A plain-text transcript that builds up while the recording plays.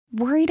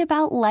Worried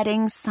about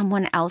letting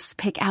someone else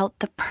pick out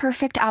the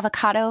perfect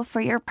avocado for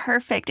your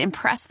perfect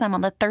impress them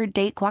on the third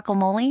date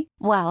guacamole?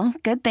 Well,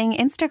 good thing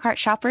Instacart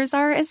shoppers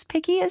are as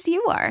picky as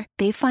you are.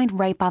 They find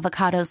ripe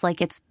avocados like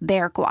it's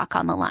their guac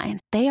on the line.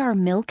 They are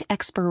milk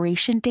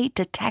expiration date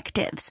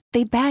detectives.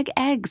 They bag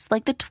eggs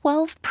like the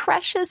 12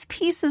 precious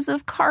pieces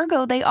of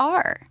cargo they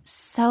are.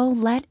 So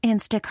let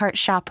Instacart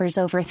shoppers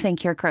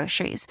overthink your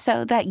groceries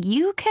so that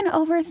you can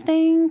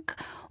overthink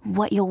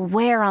what you'll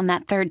wear on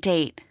that third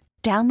date.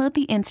 Download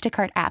the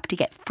Instacart app to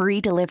get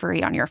free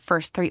delivery on your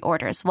first 3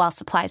 orders while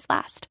supplies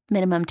last.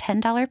 Minimum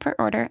 $10 per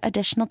order.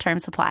 Additional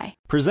terms apply.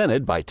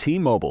 Presented by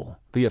T-Mobile,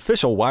 the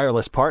official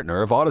wireless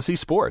partner of Odyssey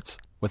Sports.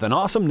 With an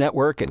awesome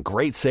network and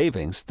great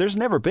savings, there's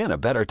never been a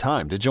better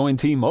time to join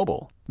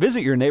T-Mobile. Visit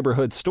your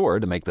neighborhood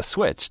store to make the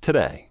switch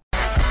today.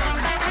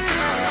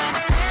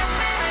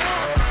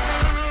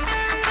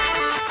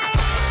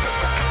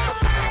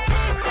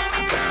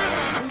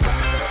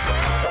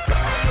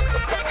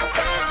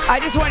 I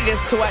just wanted to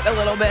sweat a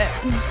little bit,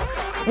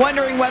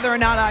 wondering whether or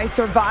not I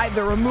survived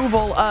the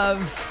removal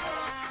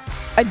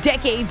of a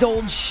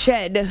decades-old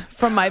shed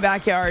from my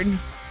backyard.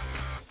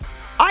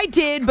 I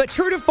did, but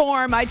true to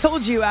form, I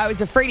told you I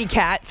was a fraidy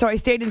cat, so I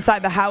stayed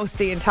inside the house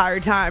the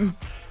entire time.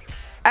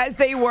 As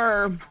they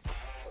were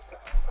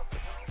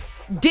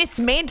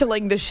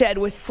dismantling the shed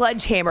with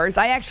sledgehammers,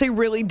 I actually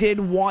really did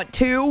want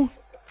to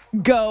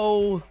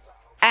go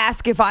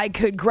ask if I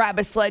could grab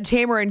a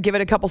sledgehammer and give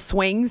it a couple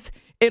swings.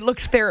 It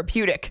looked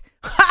therapeutic.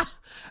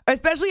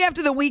 Especially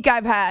after the week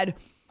I've had.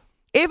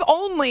 If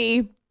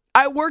only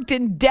I worked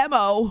in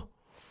demo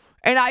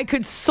and I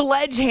could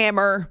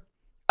sledgehammer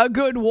a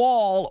good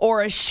wall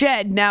or a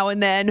shed now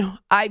and then.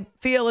 I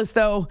feel as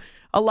though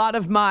a lot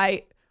of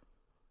my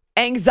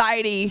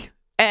anxiety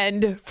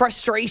and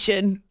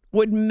frustration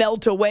would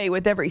melt away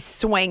with every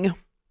swing.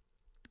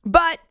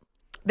 But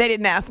they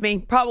didn't ask me.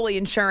 Probably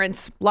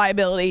insurance,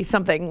 liability,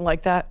 something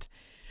like that.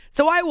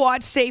 So I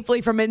watched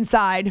safely from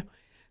inside.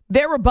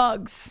 There were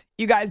bugs.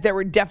 You guys, there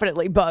were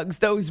definitely bugs.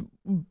 Those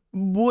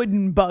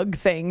wooden bug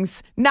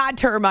things. Not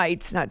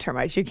termites. Not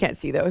termites. You can't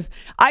see those.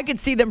 I could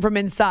see them from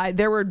inside.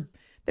 There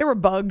were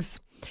bugs.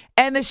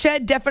 And the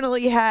shed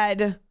definitely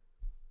had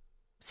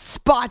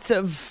spots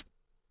of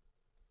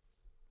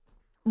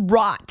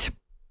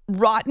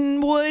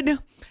rotten wood.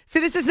 See,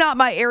 this is not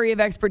my area of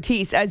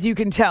expertise, as you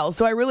can tell.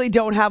 So I really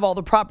don't have all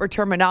the proper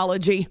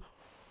terminology.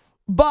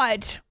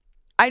 But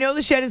I know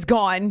the shed is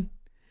gone.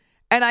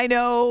 And I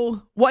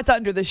know what's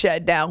under the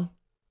shed now.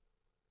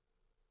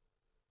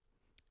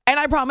 And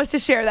I promise to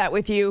share that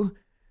with you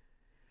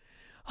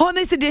on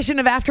this edition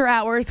of After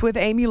Hours with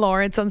Amy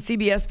Lawrence on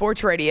CBS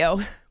Sports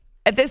Radio.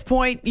 At this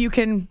point, you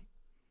can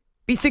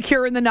be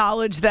secure in the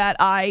knowledge that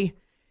I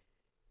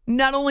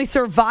not only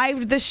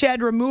survived the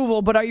shed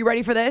removal, but are you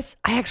ready for this?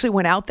 I actually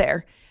went out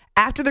there.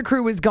 After the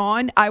crew was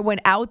gone, I went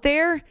out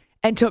there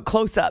and took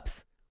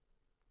close-ups.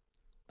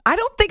 I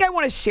don't think I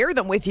want to share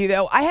them with you,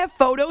 though. I have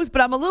photos,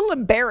 but I'm a little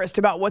embarrassed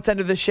about what's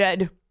under the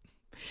shed.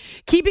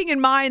 Keeping in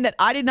mind that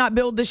I did not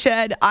build the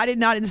shed. I did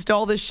not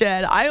install the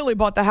shed. I only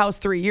bought the house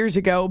 3 years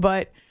ago,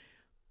 but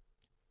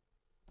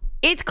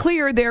it's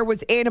clear there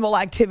was animal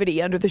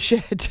activity under the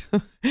shed.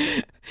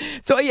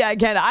 So, yeah,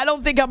 again, I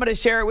don't think I'm going to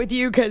share it with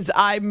you because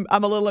I'm a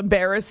little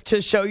embarrassed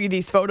to show you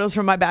these photos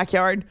from my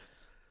backyard.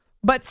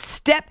 But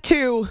step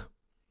 2,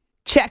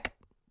 check.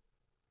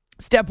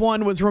 Step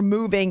 1 was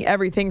removing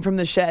everything from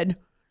the shed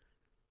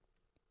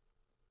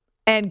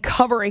and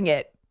covering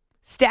it,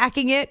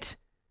 stacking it,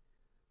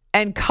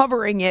 and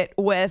covering it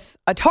with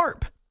a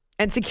tarp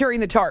and securing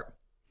the tarp.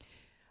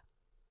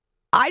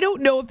 I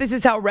don't know if this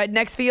is how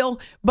rednecks feel,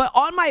 but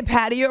on my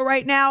patio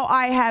right now,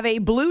 I have a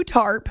blue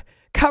tarp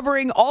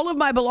covering all of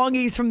my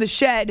belongings from the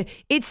shed.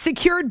 It's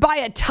secured by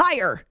a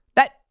tire.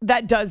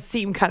 That does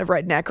seem kind of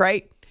redneck,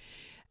 right?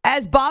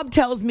 As Bob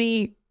tells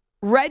me,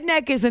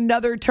 redneck is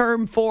another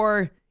term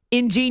for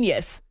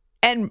ingenious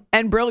and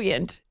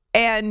brilliant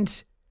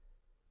and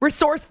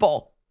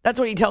resourceful. That's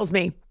what he tells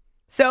me.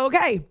 So,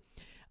 okay.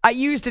 I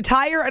used a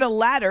tire and a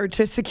ladder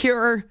to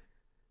secure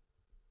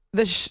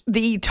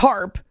the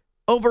tarp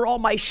over all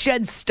my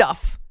shed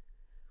stuff.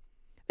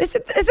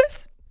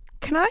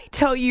 Can I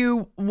tell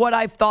you what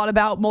I've thought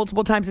about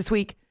multiple times this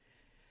week?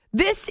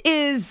 This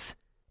is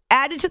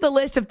added to the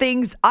list of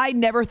things I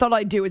never thought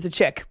I'd do as a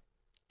chick.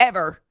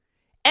 Ever.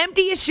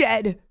 Empty a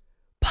shed,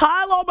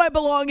 pile all my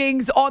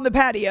belongings on the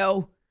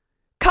patio,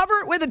 cover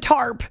it with a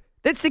tarp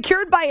that's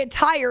secured by a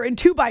tire and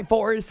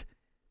 2x4s,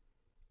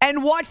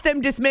 and watch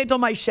them dismantle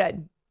my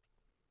shed.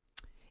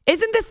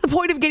 Isn't this the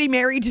point of getting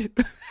married?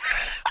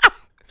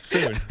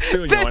 Soon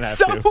that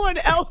someone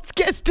else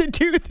gets to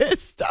do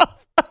this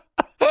stuff.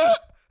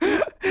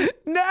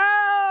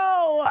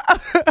 No!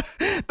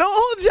 The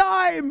whole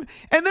time.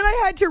 And then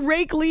I had to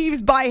rake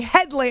leaves by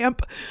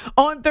headlamp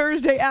on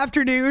Thursday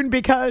afternoon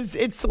because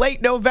it's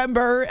late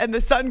November and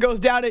the sun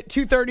goes down at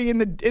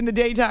 2:30 in the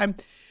daytime.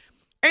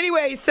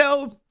 Anyway,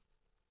 so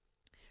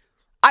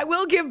I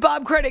will give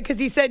Bob credit because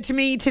he said to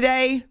me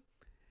today,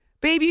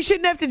 babe, you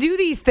shouldn't have to do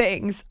these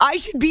things. I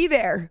should be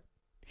there.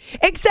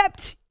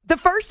 Except The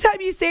first time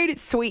you say it,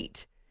 it's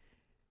sweet.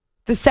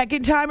 The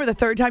second time or the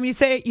third time you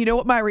say it, you know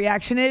what my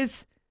reaction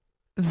is?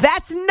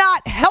 That's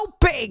not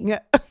helping.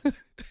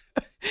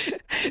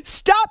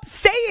 Stop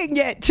saying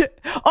it.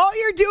 All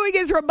you're doing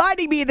is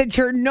reminding me that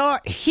you're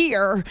not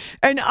here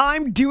and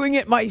I'm doing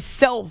it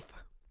myself.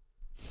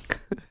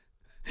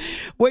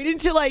 Wait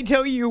until I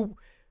tell you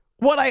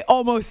what I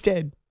almost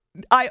did.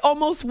 I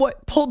almost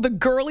pulled the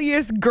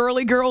girliest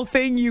girly girl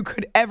thing you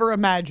could ever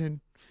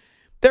imagine.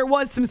 There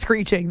was some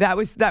screeching. That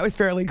was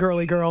fairly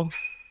girly girl.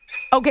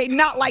 Okay,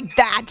 not like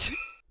that.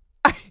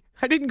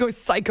 I didn't go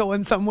psycho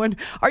on someone.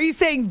 Are you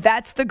saying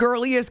that's the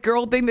girliest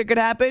girl thing that could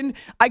happen?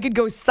 I could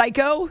go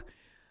psycho?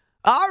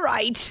 All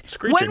right.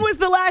 Screeching. When was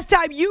the last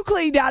time you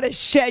cleaned out a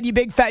shed, you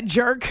big fat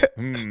jerk?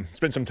 It's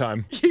been some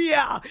time.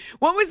 Yeah.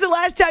 When was the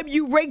last time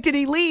you raked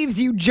any leaves,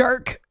 you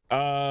jerk?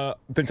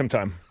 Been some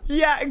time.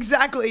 Yeah,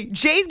 exactly.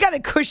 Jay's got a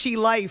cushy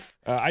life.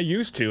 I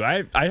used to.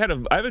 I have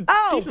a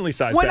decently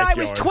sized when backyard.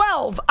 I was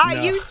 12,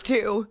 I used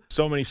to.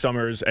 So many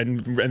summers and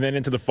then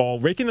into the fall.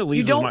 Raking the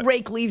leaves. You don't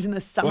rake leaves in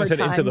the summertime. Well, I said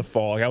into the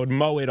fall. Like, I would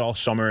mow it all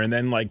summer and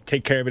then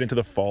take care of it into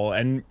the fall.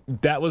 And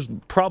that was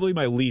probably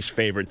my least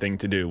favorite thing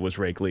to do was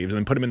rake leaves and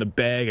then put them in the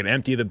bag and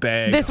empty the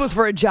bag. This was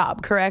for a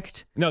job,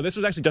 correct? No, this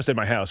was actually just at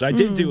my house. I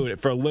did do it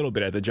for a little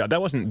bit at the job.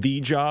 That wasn't the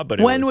job, but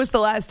when was the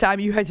last time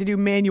you had to do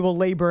manual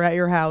labor at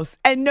your house?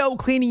 And no,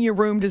 cleaning your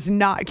room does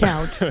not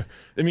count.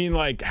 I mean,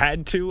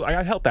 had to.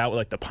 I help out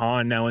with the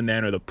pond now and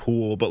then or the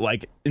pool,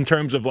 but in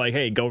terms of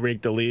hey, go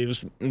rake the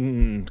leaves,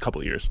 a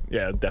couple of years.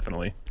 Yeah,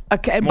 definitely.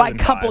 Okay, and by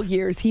couple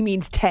years, he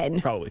means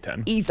 10. Probably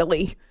 10.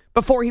 Easily.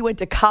 Before he went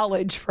to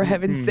college, for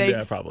heaven's sakes.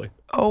 Yeah, probably.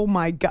 Oh,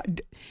 my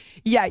God.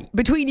 Yeah,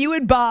 between you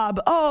and Bob,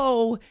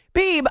 oh,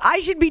 babe, I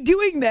should be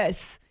doing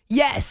this.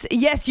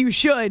 Yes, you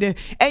should.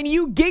 And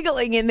you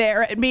giggling in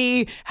there at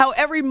me, how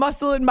every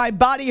muscle in my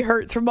body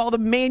hurts from all the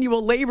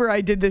manual labor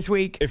I did this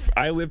week. If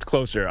I lived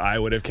closer, I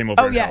would have came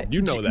over and helped.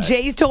 You know that.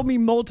 Jay's told me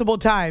multiple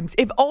times,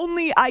 if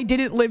only I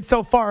didn't live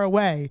so far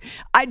away,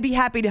 I'd be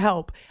happy to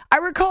help. I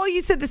recall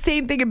you said the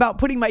same thing about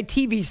putting my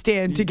TV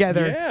stand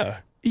together.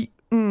 Yeah.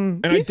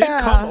 And I did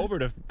come over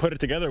to put it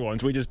together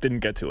once. We just didn't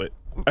get to it.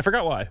 I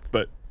forgot why,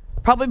 but...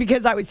 Probably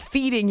because I was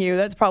feeding you.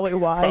 That's probably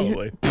why.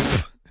 Probably.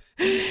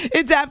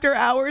 It's After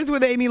Hours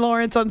with Amy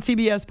Lawrence on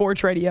CBS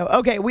Sports Radio.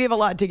 Okay, we have a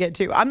lot to get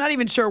to. I'm not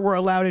even sure we're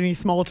allowed any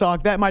small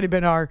talk. That might have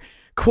been our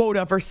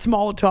quota for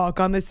small talk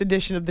on this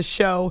edition of the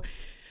show.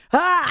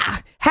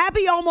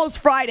 Happy almost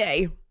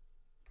Friday.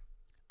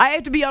 I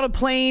have to be on a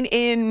plane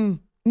in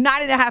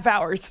 9.5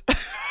 hours.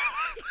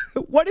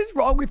 What is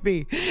wrong with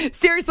me?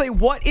 Seriously,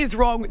 what is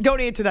wrong?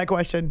 Don't answer that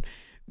question.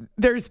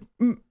 There's,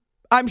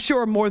 I'm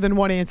sure, more than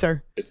one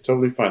answer. It's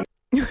totally fine.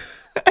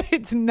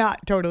 It's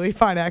not totally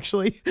fine,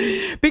 actually.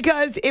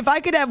 Because if I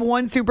could have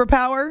one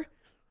superpower,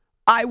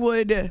 I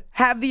would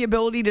have the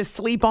ability to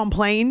sleep on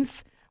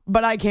planes,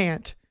 but I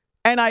can't.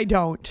 And I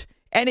don't.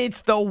 And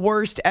it's the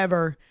worst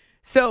ever.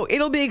 So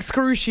it'll be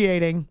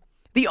excruciating.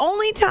 The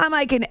only time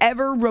I can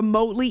ever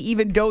remotely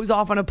even doze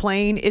off on a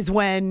plane is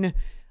when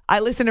I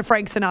listen to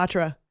Frank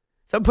Sinatra.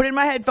 So put in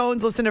my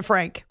headphones, listen to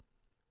Frank.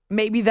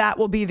 Maybe that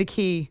will be the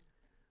key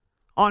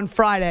on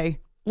Friday,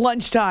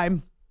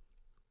 lunchtime.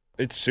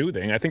 It's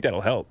soothing. I think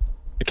that'll help.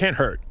 It can't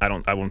hurt.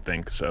 I won't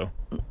think so.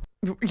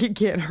 It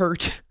can't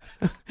hurt.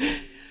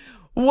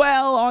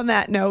 Well, on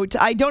that note,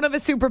 I don't have a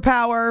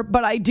superpower,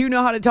 but I do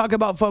know how to talk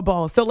about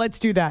football. So let's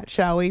do that,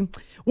 shall we?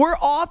 We're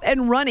off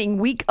and running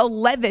week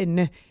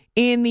 11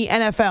 in the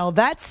NFL.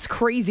 That's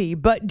crazy.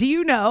 But do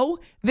you know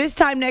this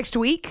time next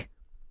week,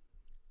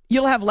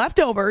 you'll have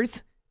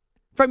leftovers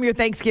from your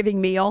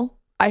Thanksgiving meal?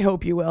 I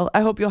hope you will.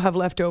 I hope you'll have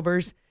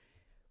leftovers.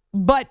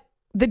 But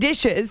the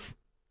dishes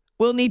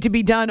will need to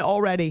be done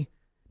already.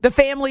 The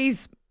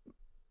families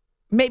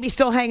maybe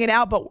still hanging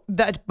out,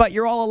 but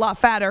you're all a lot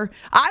fatter.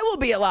 I will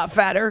be a lot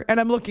fatter, and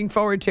I'm looking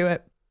forward to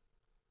it.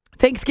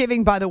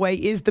 Thanksgiving, by the way,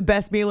 is the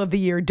best meal of the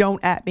year.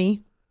 Don't at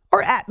me,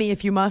 or at me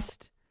if you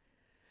must.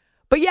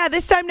 But yeah,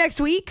 this time next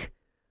week,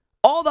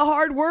 all the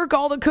hard work,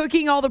 all the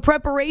cooking, all the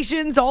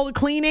preparations, all the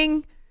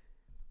cleaning,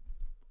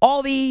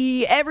 all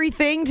the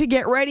everything to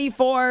get ready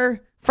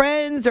for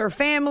friends or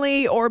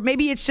family, or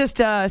maybe it's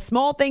just a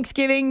small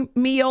Thanksgiving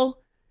meal.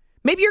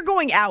 Maybe you're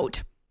going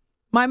out.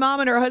 My mom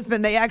and her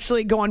husband, they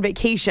actually go on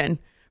vacation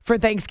for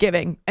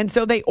Thanksgiving. And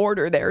so they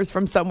order theirs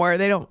from somewhere.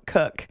 They don't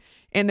cook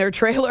in their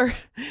trailer.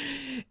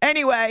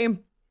 Anyway,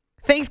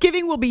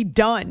 Thanksgiving will be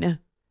done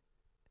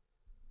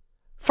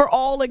for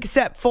all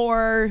except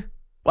for,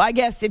 well, I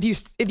guess if you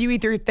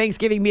eat your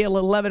Thanksgiving meal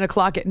at 11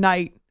 o'clock at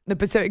night, the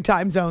Pacific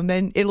time zone,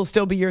 then it'll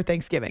still be your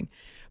Thanksgiving.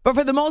 But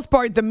for the most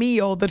part, the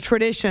meal, the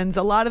traditions,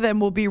 a lot of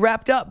them will be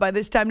wrapped up by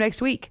this time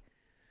next week.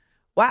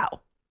 Wow.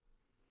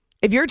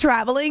 If you're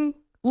traveling,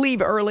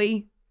 leave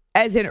early,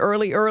 as in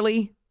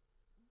early.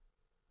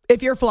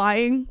 If you're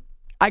flying,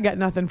 I got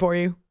nothing for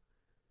you.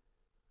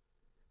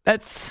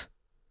 That's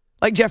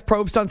like Jeff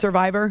Probst on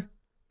Survivor.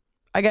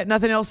 I got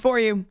nothing else for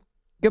you.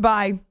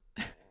 Goodbye.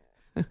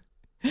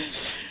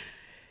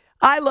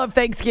 I love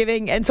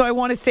Thanksgiving, and so I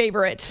want to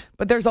savor it.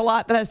 But there's a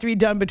lot that has to be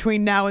done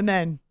between now and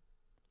then.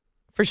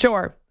 For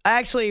sure. I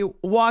actually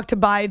walked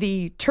by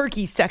the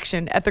turkey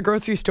section at the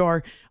grocery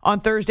store on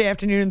Thursday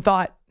afternoon and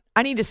thought,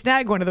 I need to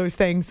snag one of those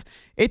things.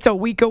 It's a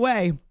week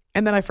away.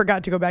 And then I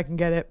forgot to go back and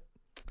get it.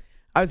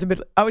 I was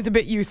a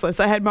bit useless.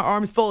 I had my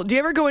arms full. Do you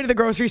ever go into the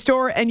grocery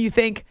store and you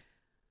think,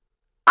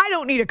 I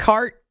don't need a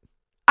cart.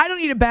 I don't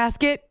need a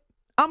basket.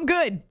 I'm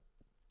good.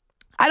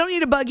 I don't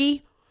need a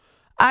buggy.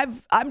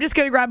 I'm just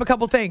going to grab a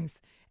couple things.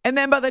 And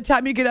then by the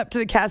time you get up to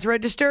the cash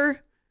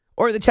register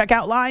or the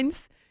checkout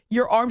lines,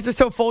 your arms are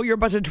so full you're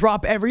about to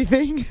drop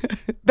everything.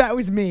 That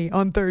was me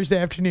on Thursday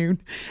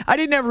afternoon. I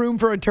didn't have room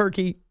for a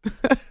turkey.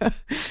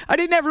 I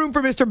didn't have room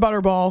for Mr.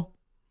 Butterball.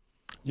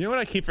 You know what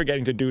I keep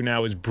forgetting to do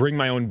now is bring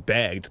my own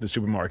bag to the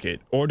supermarket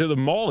or to the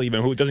mall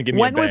even, who doesn't give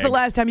me a bag. When was the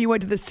last time you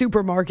went to the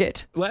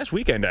supermarket? Last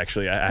weekend,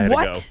 actually. I had to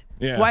go.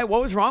 Yeah. Why?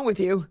 What was wrong with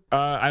you?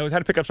 I had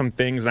to pick up some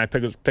things, and I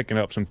was picking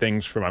up some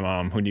things for my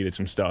mom who needed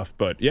some stuff.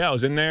 But yeah, I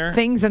was in there.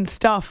 Things and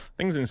stuff,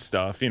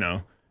 you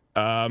know.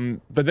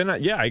 But then,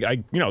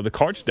 the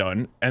cart's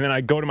done, and then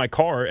I go to my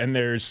car, and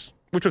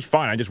which was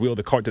fine. I just wheeled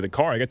the cart to the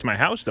car. I get to my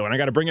house, though, and I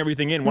got to bring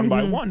everything in one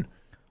by one.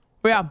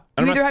 Yeah,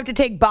 you either have to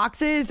take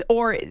boxes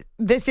or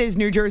this is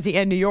New Jersey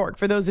and New York,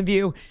 for those of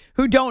you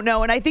who don't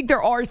know. And I think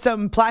there are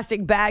some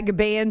plastic bag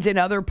bans in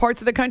other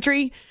parts of the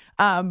country.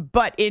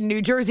 But in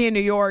New Jersey and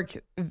New York,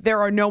 there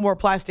are no more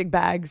plastic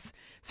bags.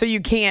 So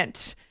you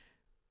can't,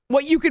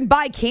 you can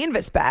buy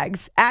canvas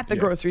bags at the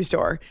grocery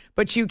store,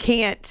 but you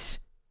can't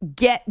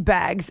get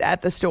bags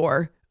at the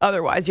store.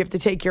 Otherwise, you have to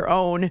take your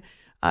own.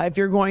 If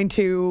you're going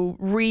to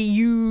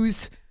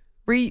reduce,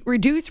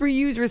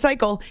 reuse,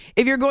 recycle.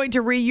 If you're going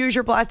to reuse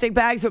your plastic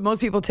bags, but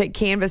most people take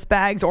canvas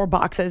bags or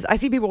boxes. I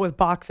see people with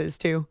boxes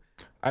too.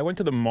 I went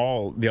to the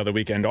mall the other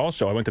weekend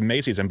also. I went to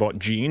Macy's and bought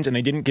jeans, and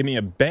they didn't give me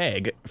a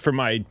bag for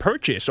my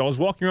purchase. So I was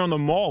walking around the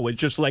mall with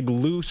just like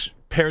loose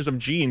pairs of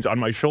jeans on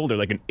my shoulder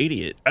like an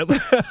idiot.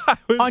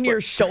 On your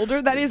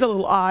shoulder? That is a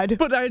little odd.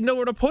 But I had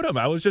nowhere to put them.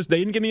 They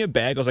didn't give me a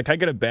bag. I was like, can I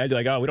get a bag? They're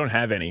like, oh, we don't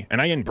have any.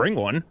 And I didn't bring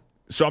one.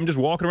 So I'm just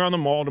walking around the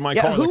mall to my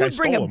car. Who like would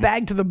bring a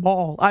bag to the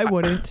mall? I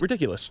wouldn't.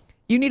 Ridiculous.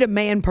 You need a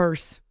man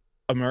purse.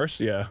 A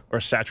purse, yeah. Or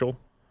a satchel.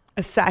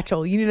 A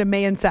satchel. You need a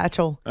man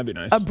satchel. That'd be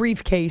nice. A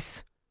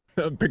briefcase.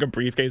 Bring a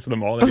briefcase to the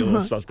mall. That'd be a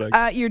little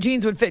suspect. Your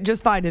jeans would fit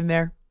just fine in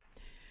there.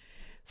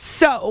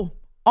 So,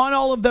 on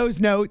all of those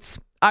notes,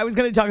 I was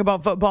going to talk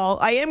about football.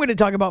 I am going to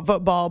talk about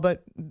football,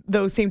 but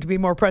those seem to be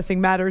more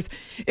pressing matters.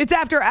 It's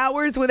After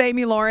Hours with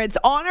Amy Lawrence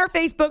on our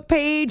Facebook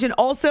page and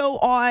also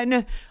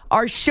on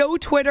our show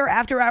Twitter,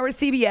 After Hours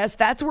CBS.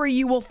 That's where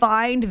you will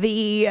find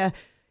the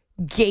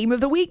Game of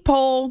the Week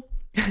poll.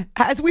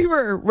 As we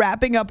were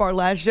wrapping up our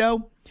last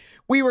show,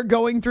 we were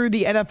going through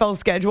the NFL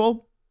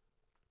schedule,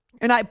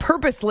 and I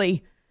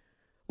purposely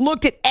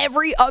looked at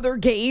every other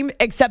game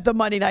except the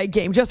Monday night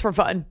game just for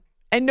fun,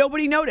 and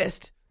nobody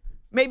noticed.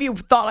 Maybe you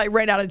thought I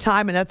ran out of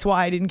time, and that's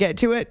why I didn't get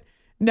to it.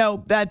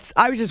 No,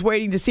 I was just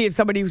waiting to see if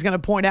somebody was going to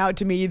point out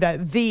to me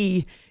that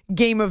the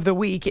Game of the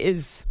Week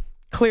is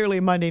clearly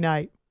Monday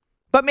night.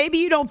 But maybe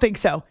you don't think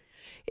so.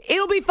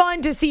 It'll be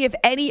fun to see if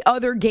any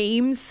other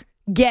games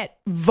get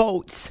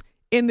votes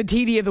in the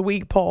TD of the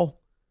Week poll.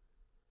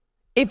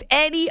 If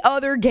any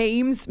other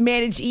games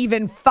manage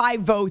even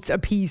 5 votes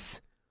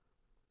apiece.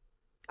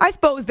 I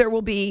suppose there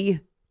will be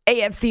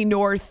AFC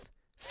North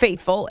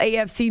faithful,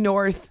 AFC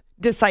North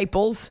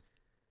disciples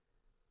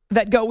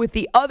that go with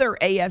the other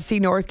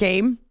AFC North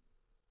game.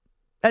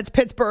 That's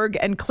Pittsburgh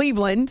and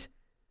Cleveland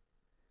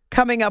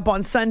coming up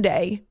on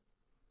Sunday.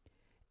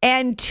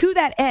 And to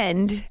that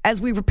end,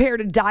 as we prepare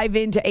to dive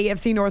into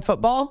AFC North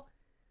football,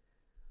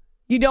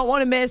 you don't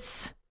want to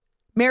miss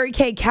Mary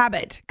Kay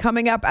Cabot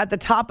coming up at the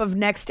top of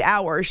next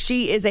hour.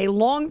 She is a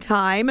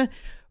longtime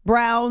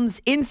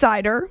Browns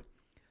insider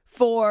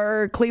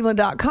for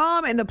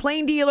Cleveland.com and the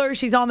Plain Dealer.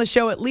 She's on the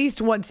show at least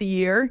once a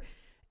year.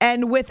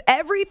 And with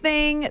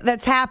everything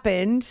that's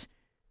happened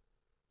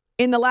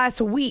in the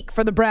last week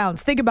for the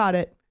Browns, think about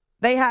it.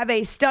 They have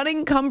a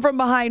stunning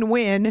come-from-behind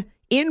win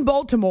in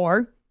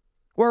Baltimore,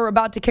 where we're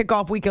about to kick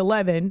off Week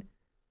 11.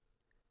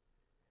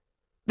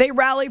 They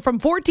rally from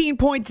 14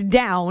 points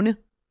down,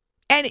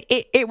 and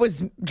it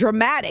was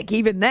dramatic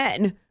even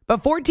then.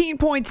 But 14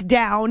 points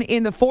down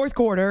in the fourth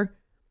quarter.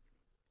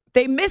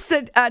 They missed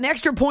an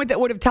extra point that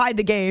would have tied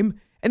the game,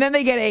 and then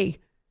they get a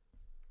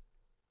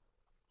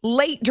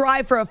late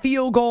drive for a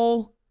field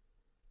goal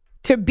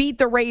to beat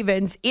the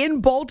Ravens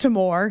in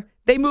Baltimore.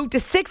 They moved to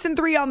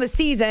 6-3 on the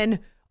season,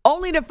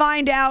 only to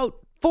find out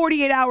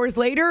 48 hours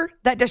later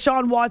that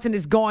Deshaun Watson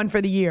is gone for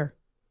the year.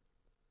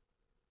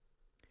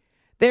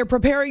 They're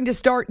preparing to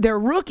start their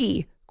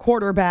rookie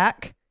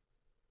quarterback,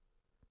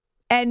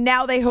 and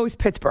now they host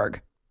Pittsburgh.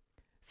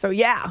 So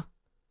yeah,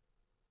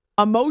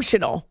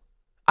 emotional.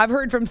 I've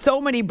heard from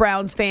so many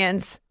Browns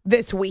fans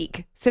this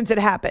week since it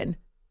happened.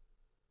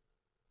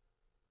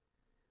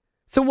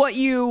 So what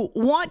you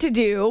want to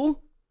do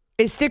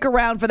is stick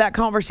around for that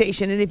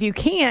conversation. And if you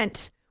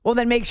can't, well,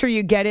 then make sure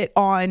you get it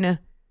on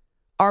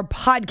our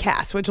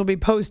podcast, which will be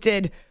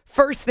posted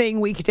first thing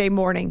weekday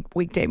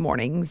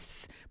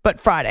mornings, but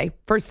Friday,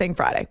 first thing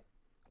Friday.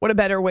 What a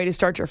better way to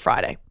start your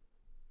Friday.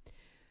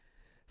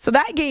 So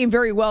that game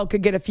very well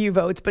could get a few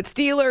votes, but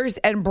Steelers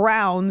and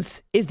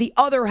Browns is the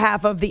other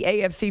half of the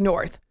AFC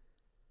North.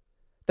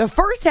 The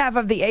first half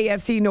of the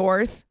AFC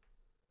North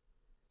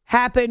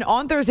happened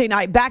on Thursday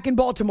night back in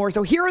Baltimore.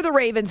 So here are the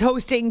Ravens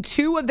hosting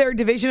two of their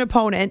division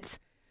opponents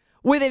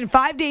within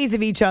 5 days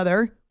of each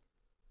other,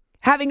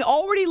 having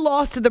already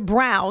lost to the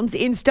Browns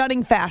in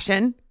stunning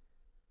fashion.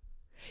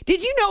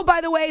 Did you know,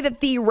 by the way, that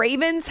the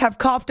Ravens have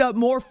coughed up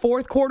more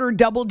fourth quarter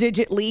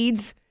double-digit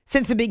leads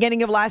since the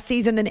beginning of last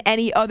season than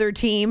any other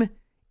team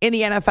in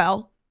the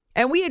NFL?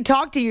 And we had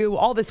talked to you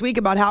all this week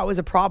about how it was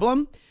a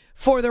problem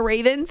for the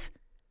Ravens.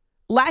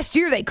 Last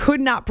year, they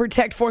could not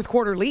protect fourth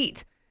quarter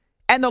leads.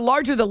 And the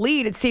larger the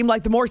lead, it seemed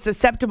like the more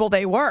susceptible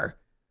they were.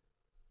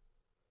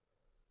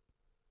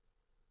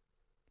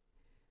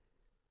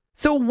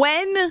 So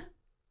when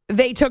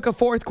they took a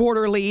fourth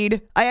quarter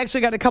lead, I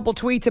actually got a couple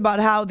tweets about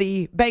how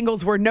the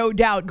Bengals were no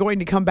doubt going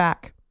to come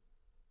back.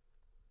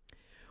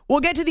 We'll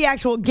get to the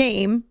actual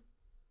game.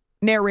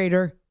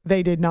 Narrator,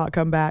 they did not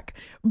come back.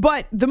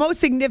 But the most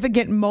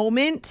significant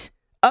moment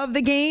of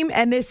the game,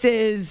 and this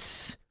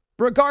is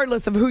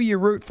regardless of who you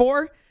root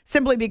for,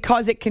 simply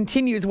because it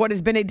continues what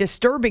has been a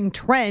disturbing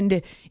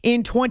trend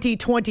in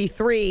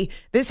 2023.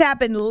 This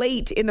happened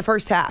late in the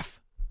first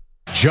half.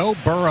 Joe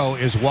Burrow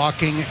is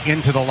walking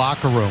into the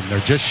locker room.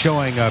 They're just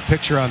showing a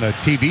picture on the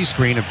TV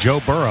screen of Joe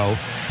Burrow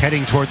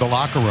heading toward the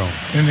locker room.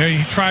 And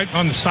he tried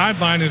on the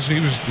sideline as he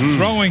was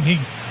throwing.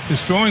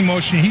 His throwing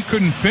motion, he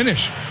couldn't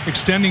finish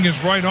extending his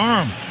right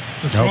arm,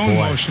 the throwing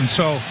motion.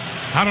 So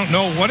I don't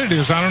know what it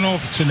is. I don't know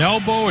if it's an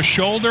elbow, a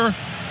shoulder,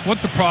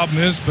 what the problem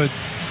is, but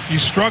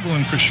he's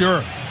struggling for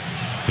sure.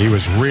 He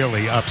was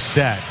really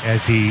upset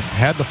as he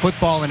had the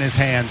football in his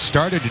hand,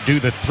 started to do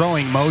the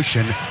throwing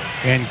motion,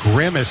 and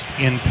grimaced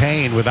in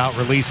pain without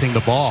releasing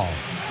the ball.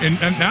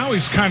 And now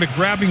he's kind of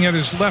grabbing at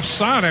his left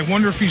side. I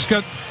wonder if he's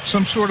got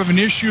some sort of an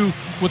issue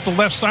with the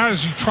left side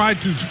as he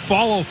tried to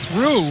follow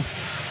through.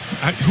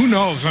 Who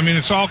knows? I mean,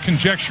 it's all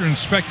conjecture and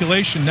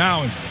speculation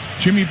now. And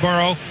Jimmy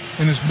Burrow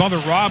and his mother,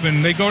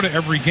 Robin, they go to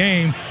every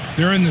game.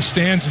 They're in the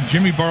stands, and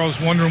Jimmy Burrow's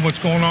wondering what's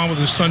going on with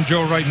his son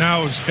Joe right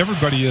now, as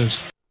everybody is.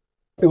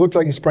 It looked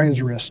like he sprained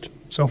his wrist,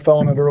 so fell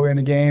on it early in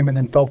the game and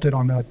then felt it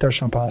on the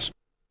touchdown pass.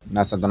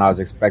 Not something I was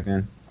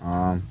expecting.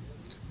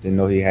 Didn't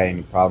know he had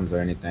any problems or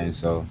anything,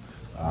 so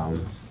it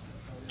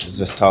was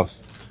just tough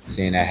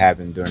seeing that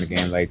happen during a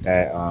game like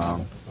that.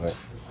 But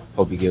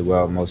hope he get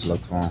well. Most luck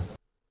for him.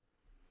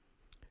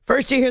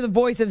 First, you hear the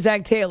voice of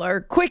Zach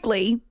Taylor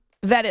quickly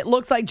that it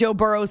looks like Joe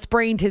Burrow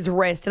sprained his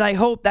wrist, and I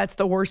hope that's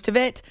the worst of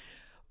it.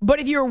 But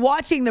if you're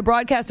watching the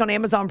broadcast on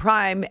Amazon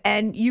Prime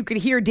and you could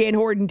hear Dan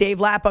Horde and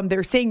Dave Lapham,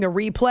 they're seeing the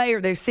replay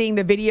or they're seeing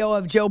the video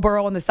of Joe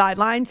Burrow on the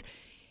sidelines.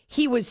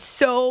 He was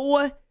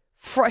so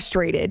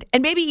frustrated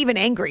and maybe even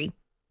angry,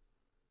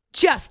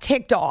 just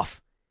ticked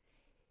off.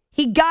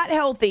 He got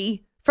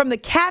healthy from the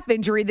calf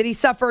injury that he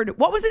suffered.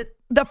 What was it?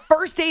 The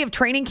first day of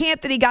training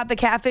camp that he got the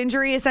calf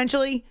injury,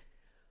 essentially.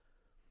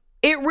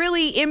 It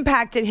really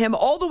impacted him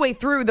all the way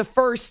through the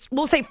first,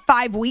 we'll say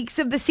 5 weeks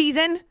of the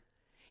season.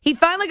 He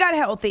finally got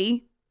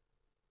healthy.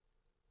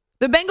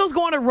 The Bengals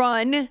go on a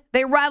run.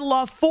 They rattle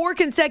off 4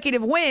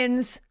 consecutive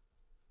wins.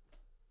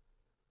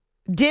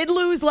 Did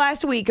lose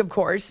last week, of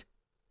course.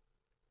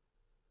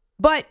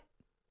 But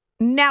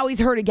now he's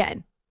hurt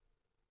again.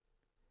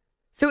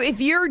 So if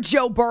you're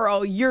Joe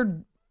Burrow,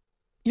 you're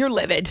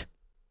livid.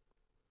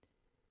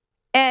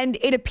 And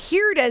it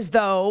appeared as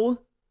though,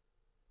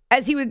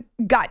 as he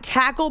got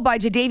tackled by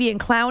Jadeveon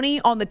Clowney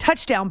on the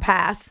touchdown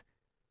pass,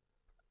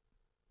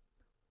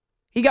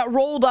 he got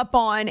rolled up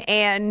on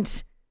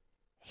and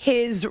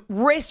his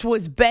wrist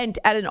was bent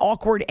at an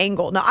awkward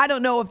angle. Now, I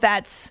don't know if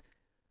that's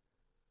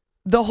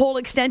the whole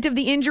extent of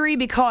the injury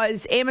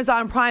because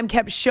Amazon Prime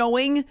kept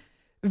showing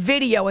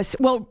video,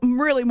 well,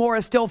 really more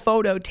a still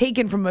photo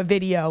taken from a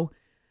video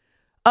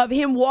of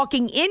him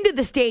walking into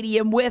the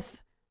stadium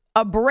with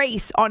a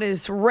brace on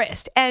his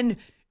wrist. And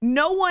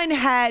no one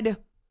had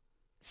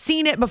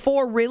seen it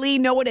before, really.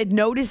 No one had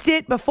noticed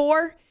it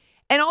before.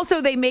 And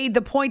also they made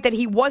the point that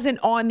he wasn't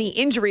on the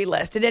injury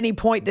list at any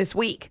point this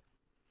week.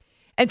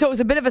 And so it was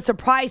a bit of a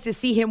surprise to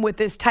see him with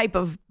this type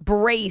of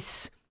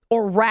brace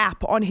or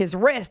wrap on his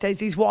wrist as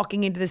he's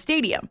walking into the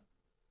stadium.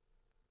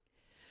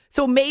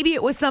 So maybe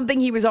it was something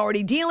he was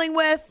already dealing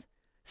with,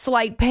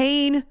 slight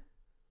pain.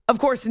 Of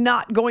course,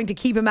 not going to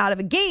keep him out of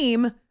a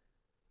game,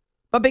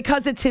 but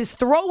because it's his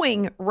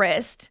throwing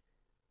wrist,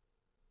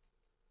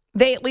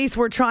 they at least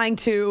were trying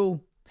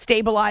to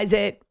stabilize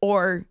it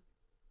or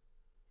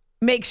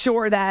make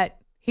sure that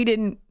he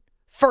didn't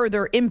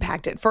further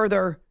impact it,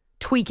 further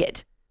tweak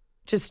it,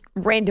 just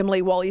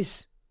randomly while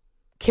he's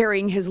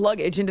carrying his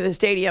luggage into the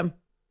stadium.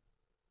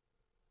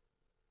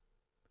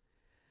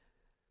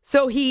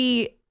 So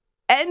he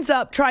ends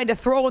up trying to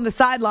throw on the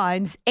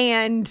sidelines,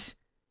 and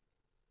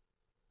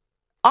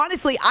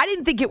honestly, I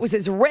didn't think it was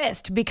his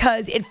wrist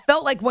because it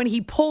felt like when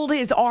he pulled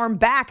his arm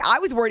back, I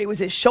was worried it was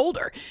his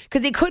shoulder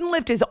because he couldn't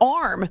lift his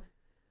arm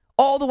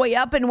all the way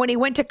up. And when he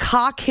went to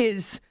cock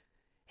his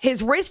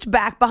wrist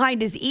back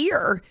behind his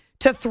ear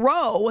to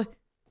throw,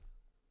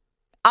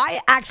 I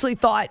actually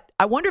thought,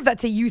 I wonder if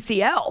that's a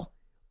UCL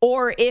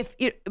or if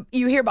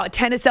you hear about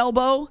tennis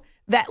elbow,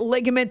 that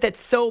ligament that's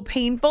so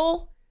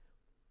painful.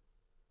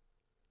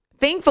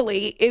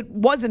 Thankfully, it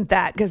wasn't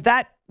that, because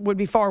that would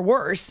be far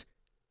worse.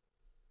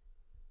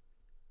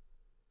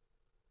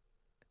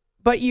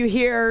 But you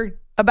hear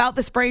about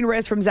the sprained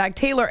wrist from Zach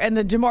Taylor and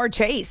the Jamar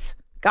Chase.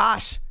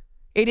 Gosh,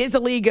 it is a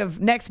league of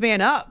next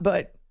man up,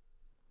 but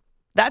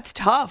that's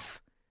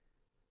tough.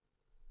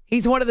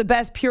 He's one of the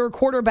best pure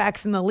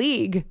quarterbacks in the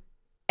league,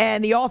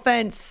 and the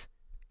offense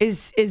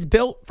is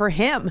built for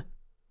him.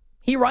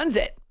 He runs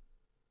it.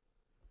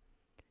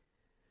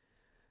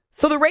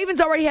 So the Ravens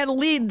already had a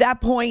lead at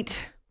that point,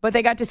 but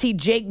they got to see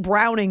Jake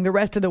Browning the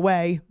rest of the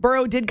way.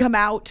 Burrow did come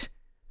out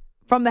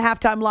from the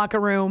halftime locker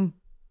room,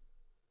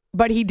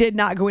 but he did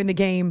not go in the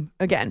game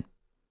again.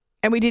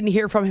 And we didn't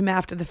hear from him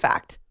after the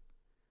fact.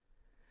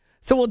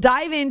 So we'll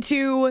dive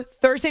into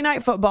Thursday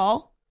Night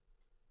Football.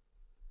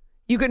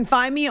 You can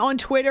find me on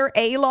Twitter,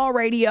 A-Law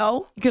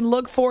Radio. You can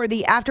look for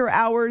the After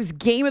Hours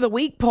Game of the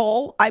Week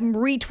poll. I'm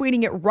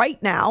retweeting it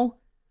right now.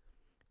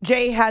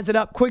 Jay has it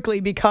up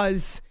quickly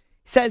because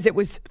he says it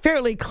was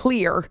fairly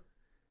clear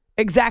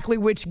exactly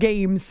which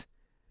games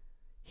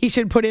he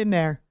should put in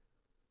there.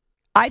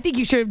 I think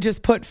you should have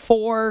just put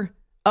 4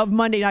 of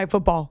Monday Night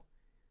Football.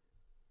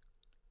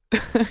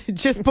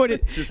 just put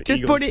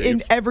it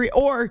in every,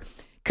 or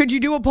could you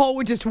do a poll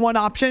with just one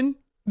option?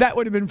 That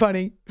would have been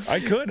funny. I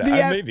could,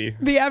 maybe.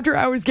 The After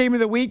Hours Game of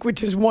the Week,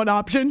 which is one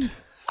option.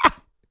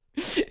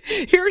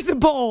 Here's the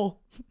poll.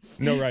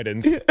 No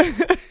write-ins.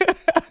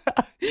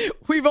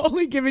 We've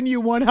only given you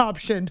one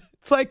option.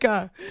 It's like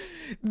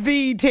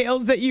the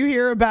tales that you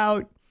hear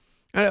about,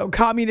 I don't know,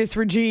 communist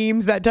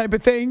regimes, that type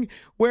of thing,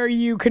 where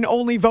you can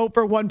only vote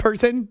for one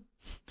person.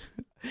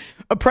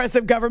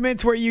 Oppressive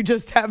governments where you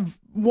just have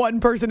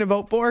one person to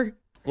vote for.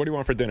 What do you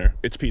want for dinner?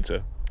 It's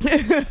pizza.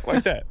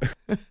 Like that.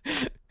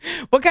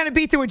 What kind of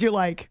pizza would you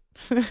like?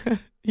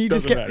 You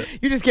just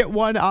get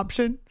one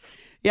option.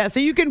 Yeah, so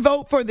you can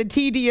vote for the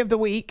TD of the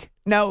week.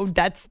 No,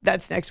 that's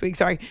next week.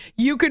 Sorry.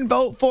 You can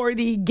vote for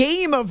the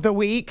game of the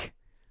week.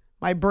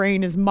 My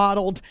brain is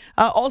modeled.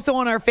 Also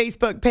on our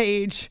Facebook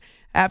page,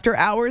 After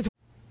Hours.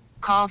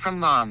 Call from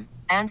mom.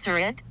 Answer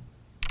it.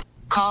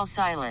 Call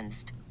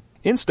silenced.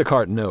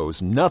 Instacart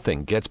knows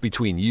nothing gets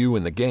between you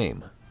and the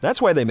game.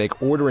 That's why they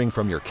make ordering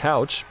from your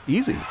couch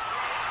easy.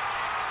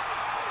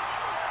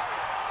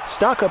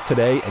 Stock up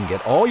today and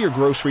get all your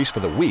groceries for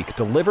the week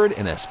delivered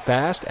in as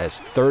fast as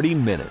 30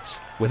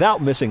 minutes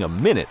without missing a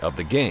minute of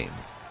the game.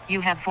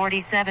 You have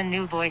 47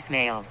 new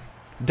voicemails.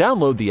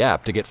 Download the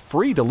app to get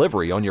free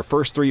delivery on your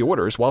first 3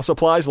 orders while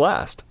supplies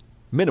last.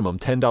 Minimum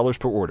 $10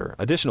 per order.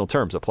 Additional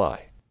terms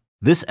apply.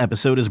 This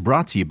episode is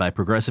brought to you by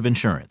Progressive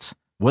Insurance.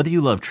 Whether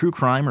you love true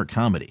crime or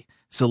comedy,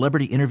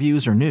 celebrity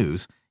interviews or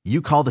news,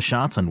 you call the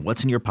shots on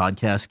what's in your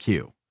podcast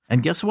queue.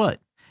 And guess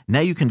what? Now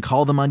you can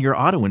call them on your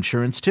auto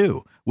insurance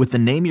too with the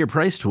Name Your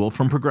Price tool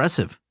from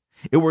Progressive.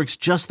 It works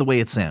just the way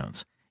it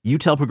sounds. You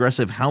tell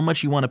Progressive how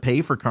much you want to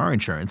pay for car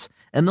insurance,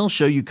 and they'll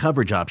show you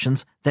coverage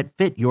options that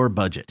fit your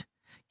budget.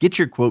 Get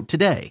your quote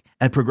today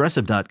at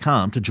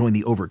Progressive.com to join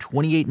the over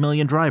 28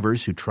 million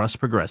drivers who trust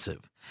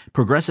Progressive.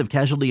 Progressive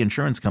Casualty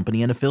Insurance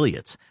Company and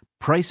Affiliates.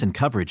 Price and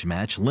coverage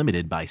match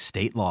limited by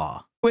state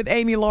law. With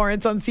Amy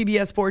Lawrence on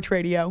CBS Sports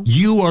Radio.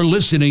 You are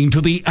listening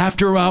to the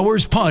After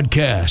Hours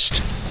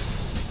Podcast.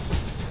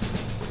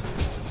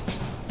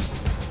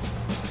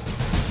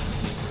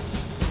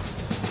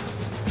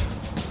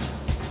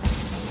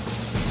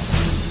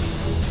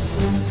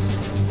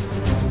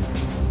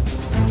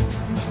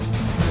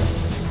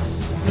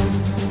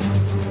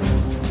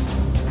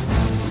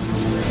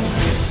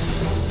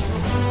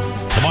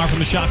 From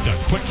the shotgun,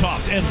 quick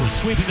toss,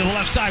 Edwards sweeping to the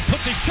left side,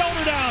 puts his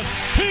shoulder down,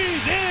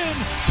 he's in,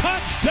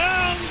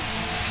 touchdown,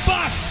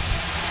 bus,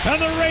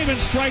 and the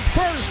Ravens strike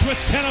first with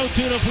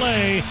 10:02 to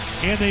play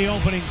in the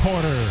opening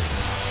quarter.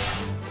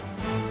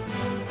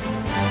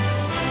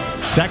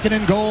 Second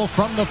and goal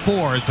from the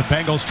 4 as the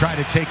Bengals try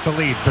to take the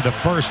lead for the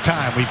first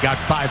time. We've got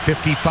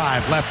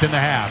 5:55 left in the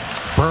half.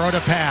 Burrow to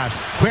pass.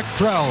 Quick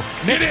throw.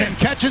 Nixon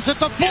catches at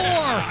the 4.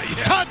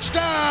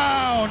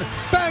 Touchdown!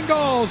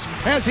 Bengals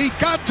as he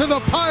got to the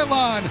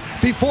pylon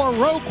before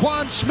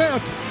Roquan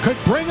Smith could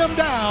bring him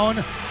down.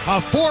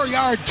 A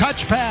 4-yard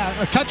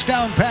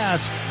touchdown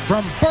pass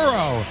from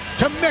Burrow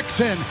to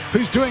Mixon,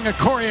 who's doing a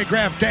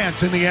choreographed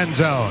dance in the end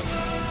zone.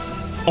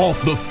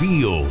 Off the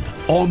field,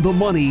 on the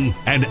money,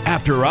 and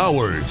after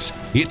hours,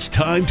 it's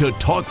time to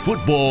talk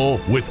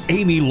football with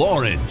Amy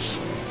Lawrence.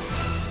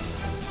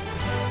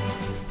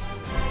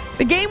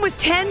 The game was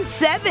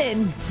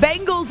 10-7.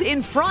 Bengals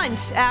in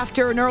front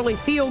after an early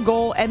field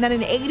goal and then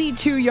an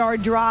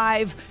 82-yard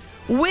drive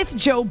with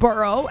Joe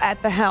Burrow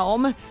at the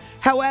helm.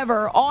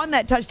 However, on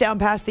that touchdown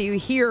pass that you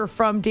hear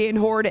from Dan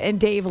Horde and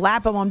Dave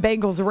Lapham on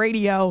Bengals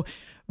radio,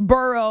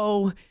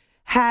 Burrow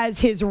has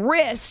his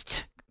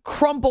wrist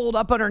crumpled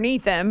up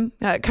underneath him,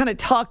 kind of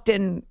tucked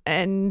and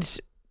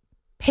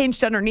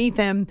pinched underneath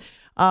him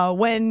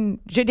when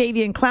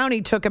Jadeveon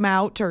Clowney took him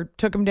out or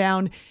took him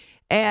down.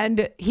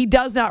 and he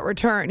does not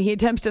return. He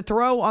attempts to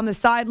throw on the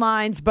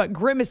sidelines, but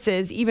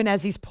grimaces even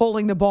as he's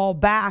pulling the ball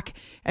back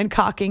and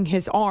cocking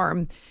his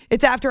arm.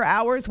 It's After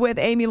Hours with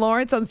Amy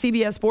Lawrence on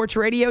CBS Sports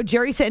Radio.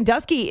 Jerry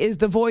Sandusky is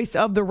the voice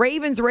of the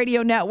Ravens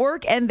radio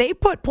network, and they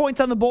put points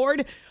on the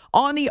board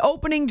on the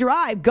opening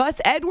drive.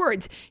 Gus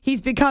Edwards, he's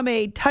become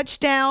a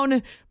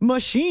touchdown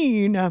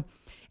machine.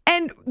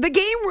 And the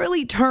game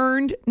really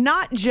turned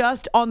not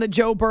just on the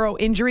Joe Burrow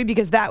injury,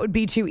 because that would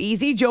be too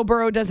easy. Joe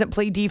Burrow doesn't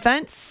play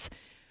defense.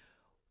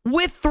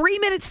 With 3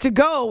 minutes to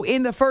go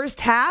in the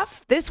first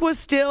half, this was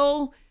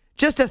still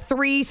just a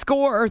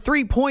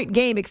 3-point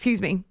game,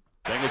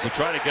 Bengals will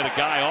try to get a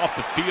guy off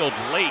the field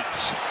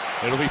late.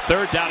 It'll be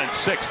 3rd down and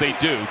 6. They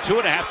do.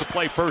 2.5 to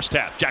play first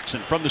half. Jackson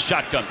from the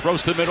shotgun.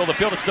 Throws to the middle of the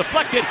field. It's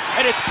deflected,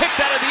 and it's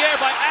picked out of the air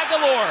by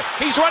Aguilar.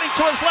 He's running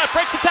to his left.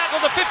 Breaks the tackle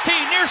to the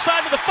 15. Near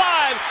side to the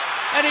 5.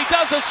 And he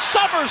does a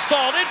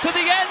somersault into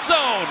the end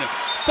zone.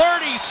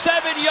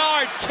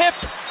 37-yard tip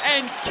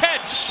and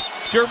catch.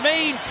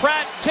 Jermaine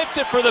Pratt tipped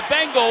it for the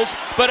Bengals,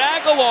 but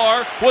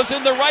Aguilar was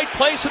in the right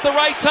place at the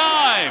right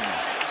time.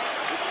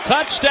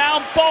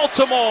 Touchdown,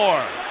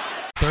 Baltimore.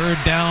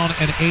 3rd down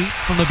and 8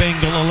 from the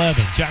Bengal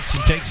 11.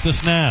 Jackson takes the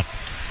snap.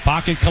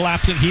 Pocket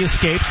collapsing. He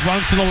escapes.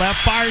 Runs to the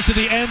left. Fires to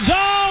the end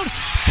zone.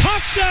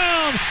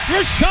 Touchdown!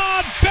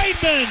 Rashad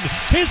Bateman.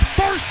 His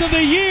first of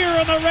the year,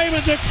 and the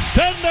Ravens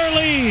extend their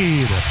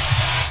lead.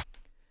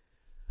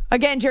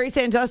 Again, Jerry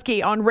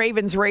Sandusky on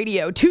Ravens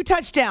Radio. 2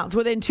 touchdowns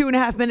within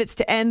 2.5 minutes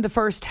to end the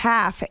first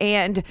half.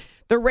 And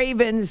the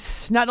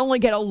Ravens not only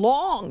get a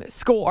long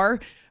score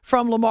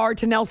from Lamar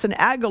to Nelson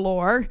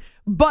Aguilar,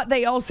 but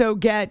they also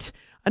get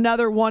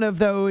another one of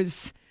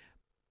those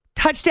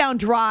touchdown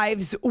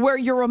drives where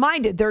you're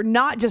reminded they're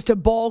not just a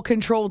ball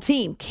control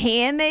team.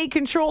 Can they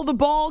control the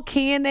ball?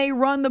 Can they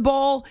run the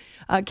ball?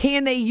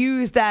 Can they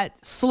use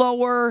that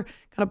slower,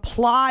 kind of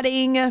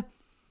plodding,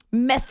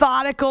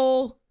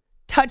 methodical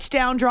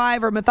touchdown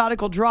drive or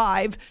methodical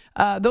drive,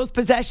 those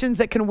possessions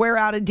that can wear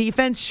out a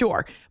defense?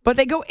 Sure. But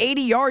they go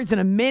 80 yards in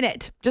a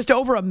minute, just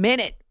over a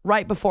minute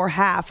right before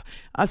half.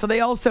 So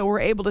they also were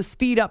able to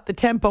speed up the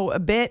tempo a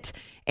bit.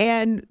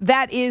 And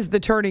that is the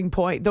turning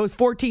point. Those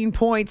 14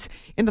 points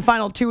in the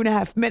final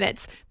 2.5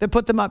 minutes that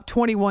put them up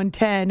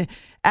 21-10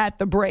 at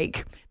the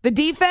break. The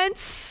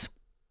defense,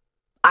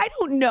 I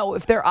don't know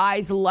if their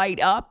eyes light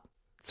up.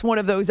 It's one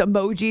of those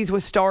emojis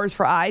with stars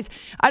for eyes.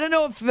 I don't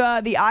know if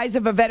the eyes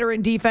of a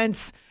veteran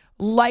defense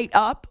light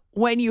up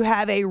when you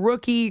have a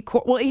rookie.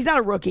 Well, he's not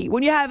a rookie.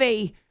 When you have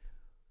a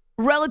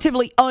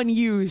relatively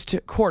unused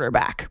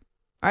quarterback.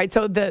 All right,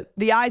 so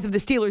the eyes of the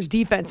Steelers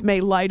defense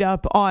may light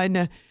up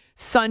on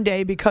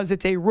Sunday because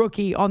it's a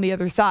rookie on the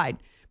other side.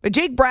 But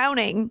Jake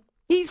Browning,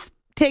 he's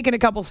taken a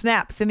couple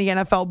snaps in the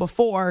NFL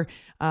before,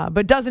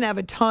 but doesn't have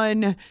a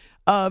ton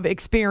of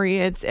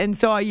experience. And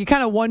so you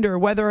kind of wonder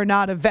whether or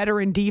not a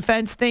veteran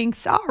defense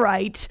thinks, all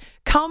right,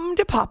 come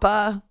to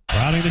Papa.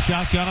 Browning the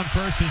shotgun on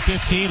 1st and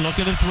 15,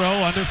 looking to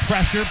throw, under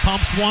pressure,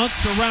 pumps once,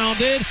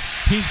 surrounded.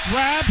 He's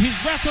grabbed,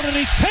 he's wrestled, and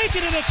he's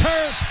taken it to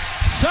turf.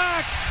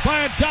 Sacked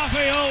by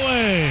Odafe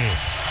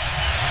Owe.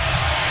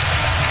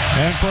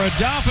 And for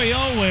Odafe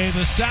Owe,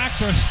 the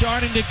sacks are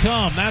starting to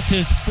come. That's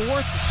his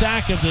 4th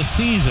sack of the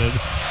season.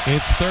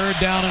 It's 3rd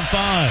down and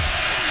 5.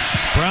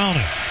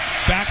 Browning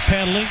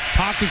backpedaling,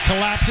 pocket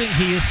collapsing.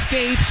 He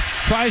escapes,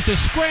 tries to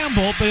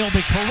scramble, but he'll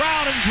be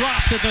corralled and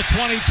dropped at the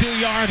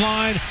 22-yard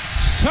line.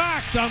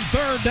 Sacked on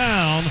 3rd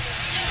down.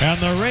 And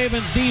the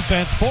Ravens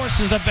defense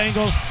forces the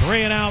Bengals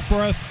 3 and out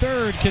for a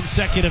 3rd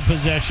consecutive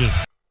possession.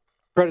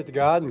 Credit to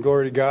God and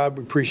glory to God.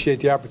 We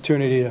appreciate the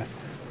opportunity to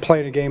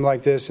play in a game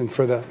like this and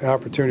for the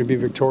opportunity to be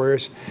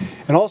victorious.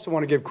 And also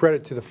want to give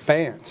credit to the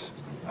fans.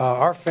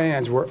 Our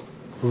fans were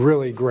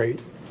really great.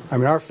 I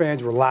mean, our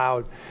fans were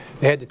loud.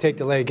 They had to take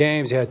delay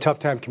games. They had a tough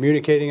time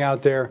communicating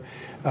out there.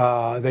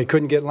 They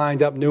couldn't get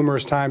lined up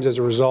numerous times as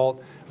a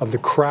result of the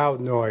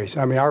crowd noise.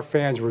 I mean, our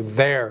fans were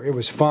there. It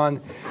was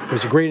fun. It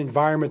was a great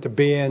environment to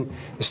be in.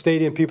 The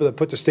stadium, people that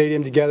put the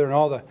stadium together, and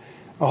all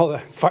the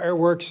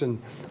fireworks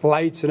and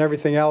lights and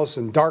everything else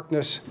and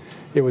darkness.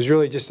 It was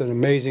really just an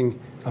amazing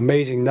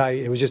night.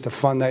 It was just a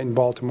fun night in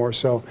Baltimore.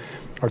 So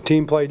our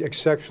team played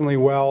exceptionally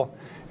well,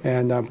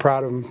 and I'm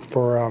proud of them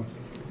for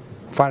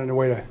finding a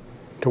way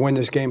to win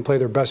this game, play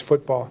their best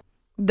football.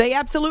 They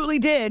absolutely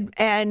did.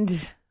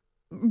 And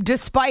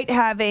despite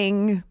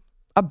having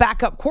a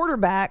backup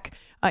quarterback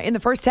in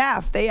the first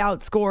half, they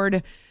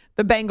outscored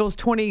the Bengals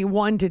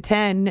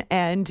 21-10,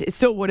 and it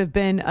still would have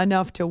been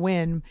enough to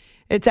win.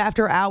 It's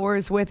After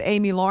Hours with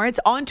Amy Lawrence.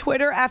 On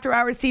Twitter, After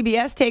Hours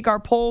CBS, take our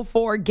poll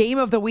for Game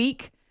of the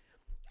Week.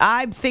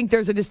 I think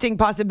there's a distinct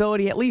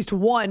possibility at least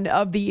one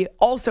of the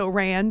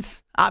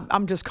also-rans,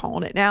 I'm just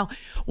calling it now,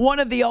 one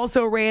of the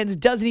also-rans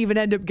doesn't even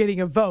end up getting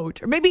a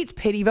vote. Or maybe it's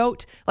pity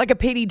vote, like a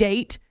pity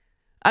date.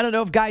 I don't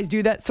know if guys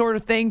do that sort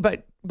of thing,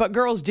 but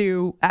girls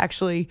do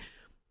actually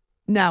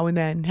now and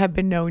then have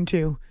been known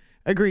to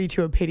agree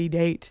to a pity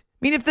date.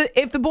 I mean,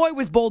 if the boy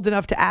was bold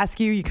enough to ask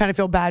you, you kind of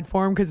feel bad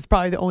for him because it's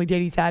probably the only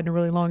date he's had in a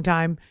really long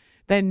time.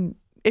 Then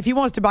if he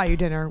wants to buy you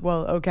dinner,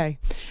 well, okay.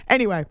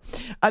 Anyway,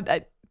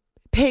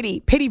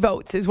 Pity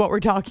votes is what we're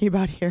talking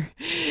about here.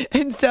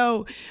 And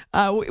so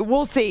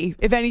we'll see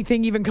if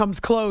anything even comes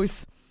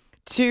close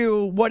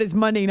to what is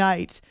Monday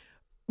night.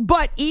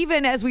 But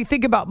even as we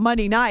think about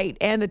Monday night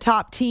and the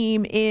top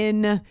team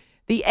in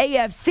the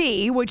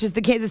AFC, which is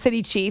the Kansas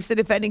City Chiefs, the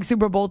defending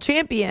Super Bowl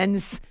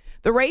champions,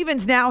 the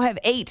Ravens now have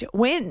 8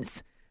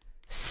 wins.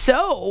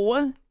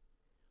 So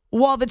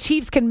while the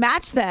Chiefs can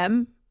match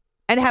them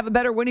and have a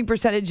better winning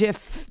percentage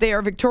if they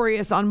are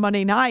victorious on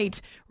Monday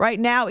night, right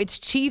now it's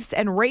Chiefs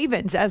and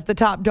Ravens as the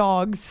top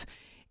dogs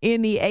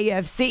in the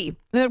AFC. And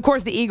then, of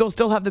course, the Eagles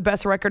still have the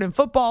best record in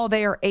football.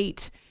 They are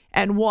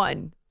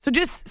 8-1. So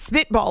just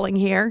spitballing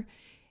here.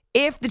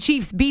 If the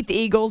Chiefs beat the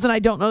Eagles, and I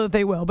don't know that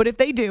they will, but if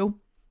they do,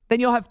 then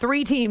you'll have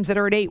 3 teams that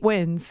are at 8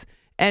 wins,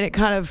 and it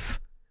kind of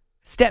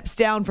steps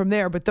down from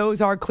there. But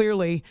those are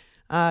clearly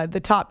the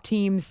top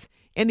teams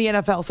in the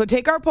NFL. So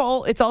take our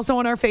poll. It's also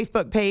on our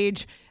Facebook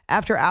page,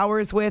 After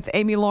Hours with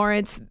Amy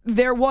Lawrence.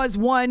 There was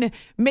one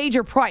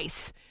major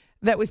price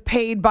that was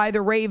paid by the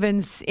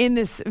Ravens in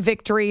this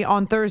victory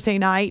on Thursday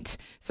night.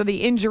 So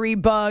the injury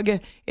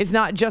bug is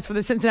not just for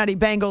the Cincinnati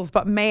Bengals,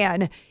 but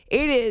man,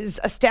 it is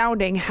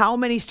astounding how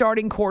many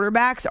starting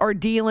quarterbacks are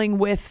dealing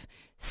with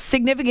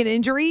significant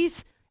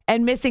injuries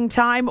and missing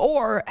time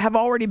or have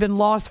already been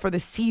lost for the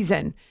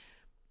season.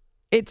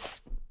 It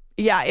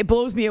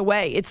blows me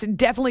away. It's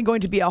definitely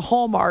going to be a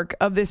hallmark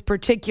of this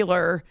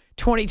particular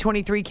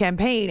 2023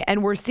 campaign.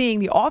 And we're seeing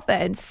the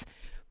offense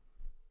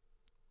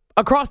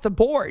across the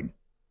board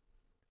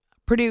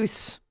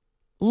produce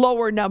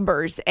lower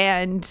numbers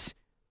and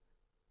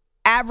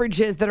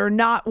averages that are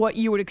not what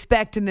you would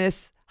expect in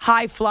this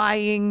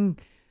high-flying,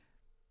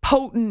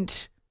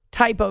 potent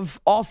type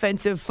of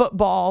offensive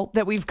football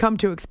that we've come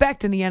to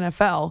expect in the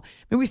NFL. I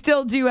mean, we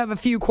still do have a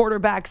few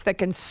quarterbacks that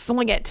can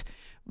sling it,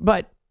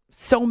 but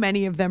so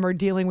many of them are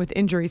dealing with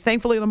injuries.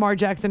 Thankfully, Lamar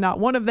Jackson, not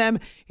one of them.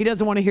 He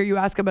doesn't want to hear you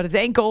ask about his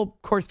ankle.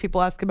 Of course,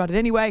 people ask about it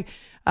anyway.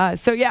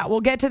 We'll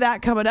get to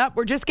that coming up.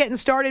 We're just getting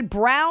started.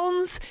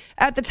 Browns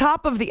at the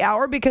top of the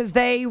hour because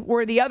they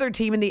were the other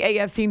team in the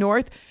AFC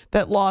North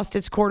that lost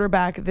its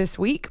quarterback this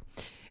week.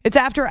 It's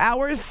After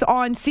Hours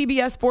on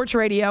CBS Sports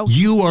Radio.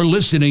 You are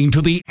listening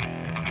to the...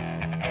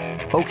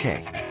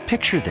 Okay,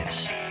 picture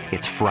this.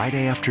 It's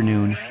Friday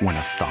afternoon when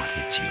a thought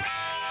hits you.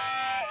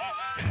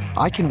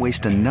 I can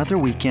waste another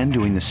weekend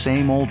doing the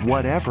same old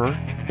whatever,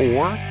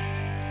 or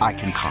I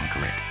can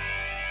conquer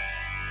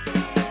it.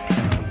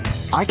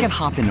 I can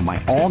hop into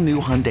my all-new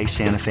Hyundai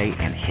Santa Fe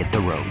and hit the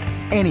road.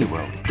 Any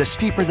road. The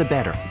steeper, the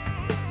better.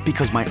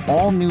 Because my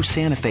all-new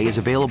Santa Fe is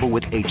available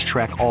with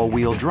H-Track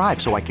all-wheel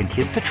drive, so I can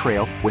hit the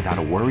trail without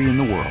a worry in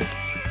the world.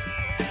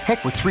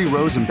 Heck, with 3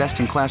 rows and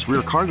best-in-class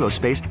rear cargo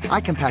space, I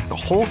can pack the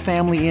whole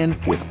family in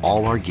with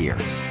all our gear.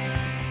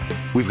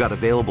 We've got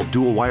available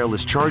dual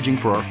wireless charging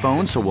for our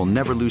phones, so we'll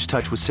never lose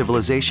touch with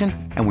civilization,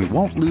 and we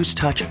won't lose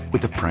touch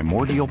with the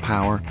primordial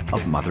power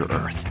of Mother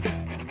Earth.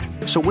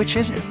 So which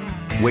is it?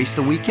 Waste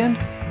the weekend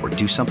or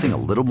do something a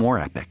little more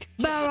epic?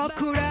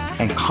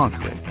 And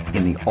conquer it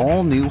in the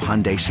all-new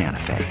Hyundai Santa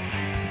Fe.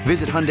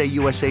 Visit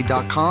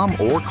HyundaiUSA.com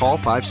or call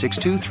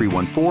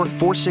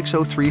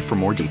 562-314-4603 for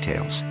more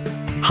details.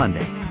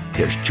 Hyundai,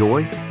 there's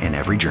joy in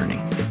every journey.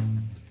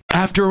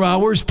 After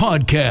Hours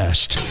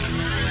Podcast.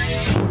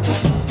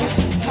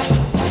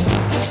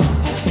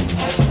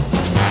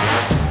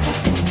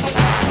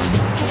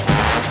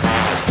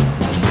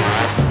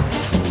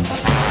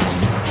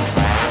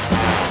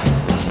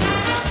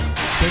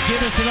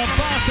 Give it to the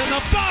Bus, and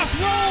the Bus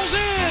rolls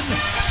in.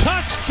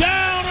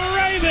 Touchdown,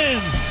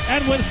 Ravens.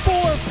 And with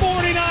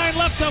 4:49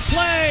 left to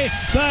play,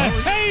 the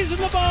Hayes in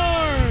the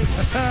barn.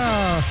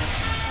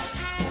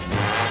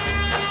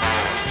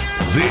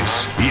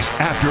 This is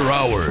After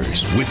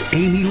Hours with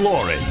Amy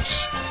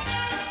Lawrence.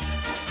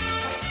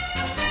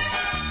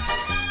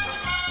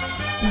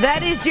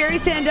 That is Jerry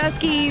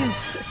Sandusky's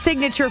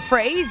signature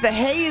phrase, the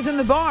hay is in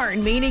the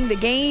barn, meaning the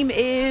game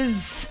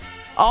is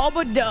all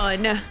but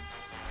done.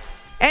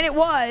 And it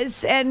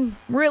was, and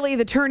really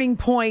the turning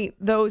point,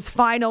 those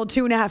final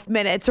 2.5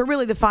 minutes, or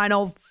really the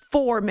final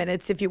 4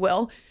 minutes, if you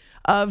will,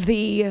 of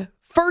the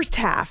first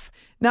half.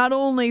 Not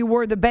only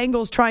were the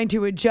Bengals trying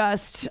to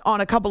adjust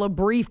on a couple of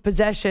brief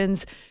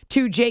possessions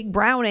to Jake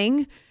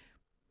Browning,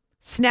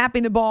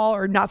 snapping the ball,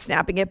 or not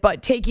snapping it,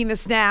 but taking the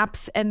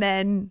snaps and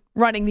then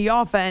running the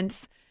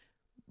offense,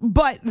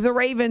 but the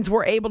Ravens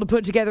were able to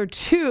put together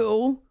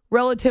 2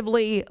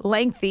 relatively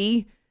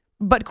lengthy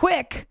but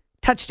quick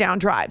touchdown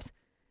drives.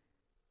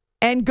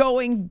 And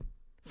going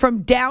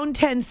from down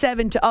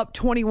 10-7 to up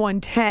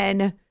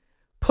 21-10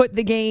 put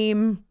the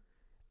game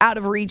out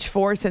of reach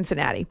for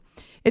Cincinnati.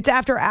 It's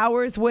After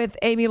Hours with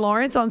Amy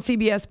Lawrence on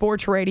CBS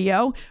Sports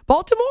Radio.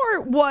 Baltimore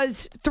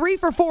was 3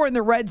 for 4 in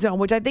the red zone,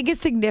 which I think is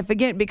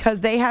significant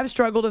because they have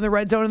struggled in the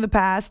red zone in the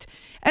past.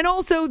 And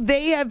also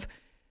they have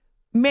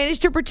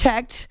managed to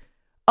protect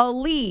a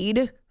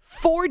lead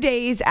 4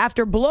 days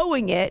after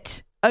blowing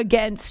it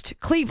against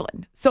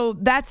Cleveland. So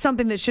that's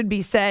something that should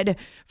be said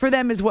for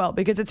them as well,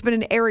 because it's been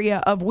an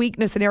area of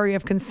weakness, an area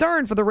of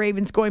concern for the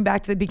Ravens going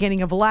back to the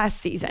beginning of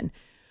last season.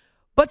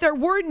 But there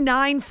were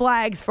 9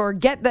 flags for,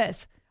 get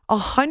this,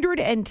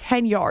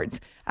 110 yards.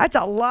 That's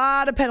a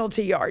lot of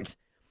penalty yards.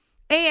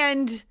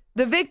 And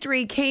the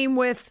victory came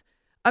with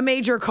a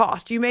major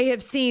cost. You may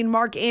have seen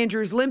Mark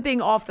Andrews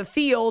limping off the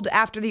field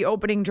after the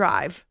opening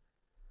drive.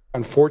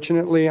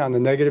 Unfortunately, on the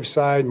negative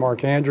side,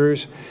 Mark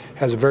Andrews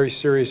has a very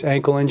serious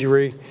ankle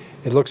injury.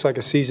 It looks like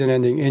a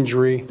season-ending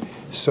injury.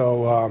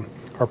 So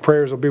our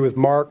prayers will be with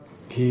Mark.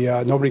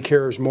 Nobody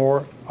cares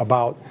more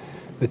about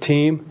the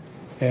team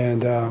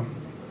and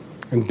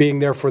being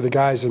there for the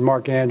guys than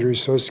Mark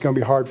Andrews. So it's going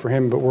to be hard for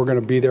him, but we're going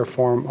to be there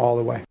for him all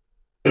the way.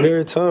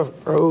 Very tough,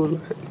 bro.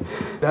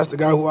 That's the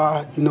guy who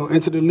I,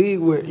 entered the league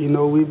with.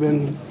 We've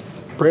been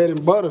bread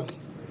and butter,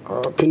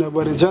 peanut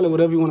butter and jelly,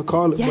 whatever you want to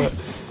call it.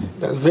 Yes. But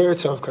that's very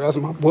tough because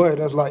that's my boy.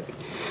 That's like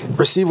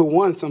receiver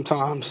one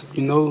sometimes,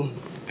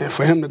 And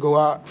for him to go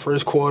out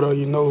first quarter,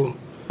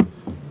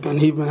 and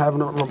he's been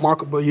having a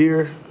remarkable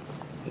year.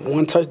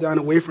 1 touchdown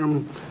away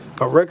from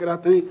a record, I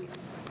think.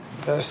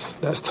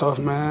 That's tough,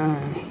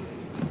 man.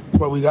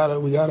 But we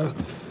gotta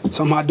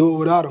somehow do it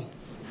without him.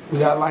 We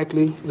got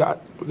Likely, we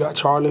got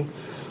Charlie,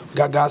 we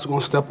got guys who are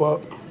gonna step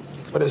up,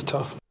 but it's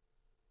tough.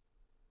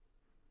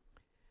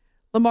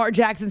 Lamar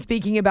Jackson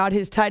speaking about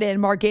his tight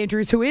end, Mark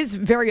Andrews, who is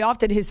very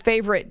often his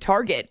favorite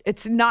target.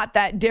 It's not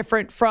that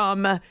different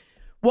from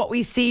what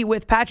we see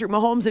with Patrick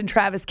Mahomes and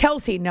Travis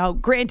Kelce. Now,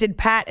 granted,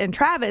 Pat and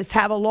Travis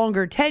have a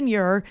longer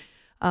tenure,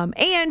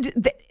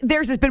 and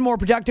theirs has been more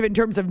productive in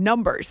terms of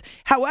numbers.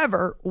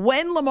 However,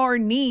 when Lamar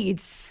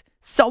needs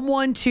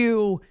someone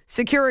to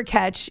secure a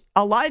catch,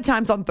 a lot of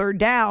times on third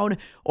down,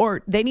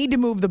 or they need to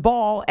move the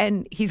ball,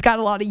 and he's got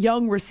a lot of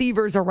young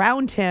receivers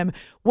around him,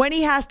 when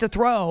he has to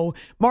throw,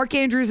 Mark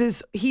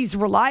Andrews he's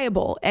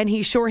reliable and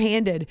he's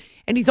sure-handed,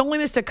 and he's only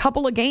missed a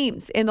couple of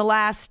games in the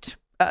last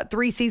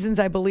 3 seasons,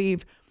 I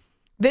believe.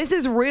 This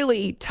is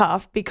really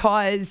tough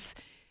because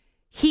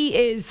he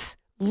is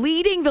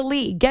leading the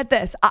league. Get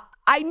this.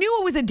 I knew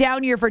it was a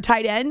down year for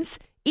tight ends,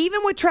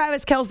 even with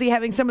Travis Kelce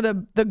having some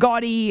of the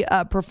gaudy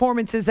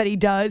performances that he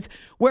does,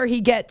 where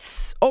he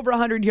gets over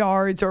 100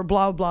 yards or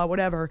blah, blah,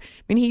 whatever.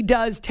 I mean, he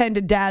does tend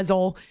to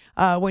dazzle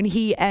when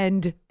he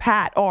and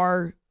Pat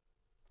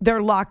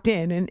they're locked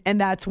in, and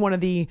that's one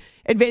of the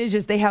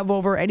advantages they have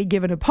over any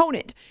given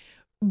opponent.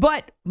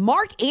 But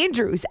Mark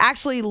Andrews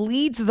actually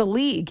leads the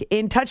league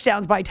in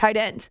touchdowns by tight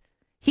ends.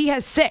 He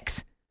has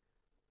 6.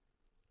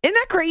 Isn't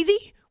that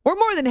crazy? We're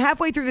more than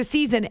halfway through the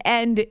season,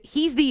 and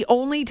he's the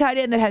only tight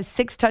end that has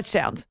 6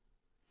 touchdowns.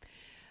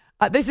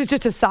 This is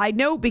just a side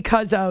note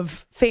because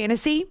of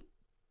fantasy.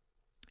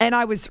 And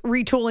I was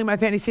retooling my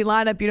fantasy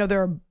lineup.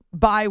 There are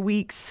bye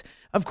weeks,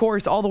 of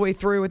course, all the way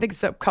through. I think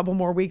it's a couple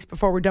more weeks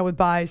before we're done with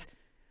byes.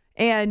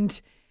 And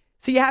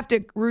so you have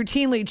to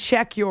routinely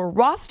check your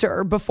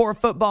roster before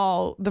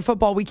the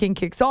football weekend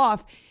kicks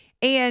off.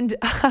 And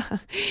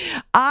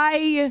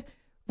I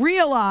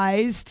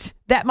realized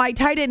that my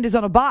tight end is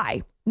on a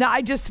bye. Now,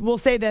 I just will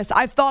say this.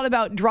 I've thought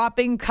about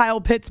dropping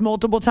Kyle Pitts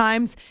multiple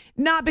times,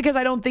 not because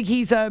I don't think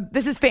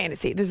this is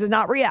fantasy. This is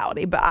not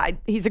reality, but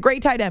he's a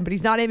great tight end, but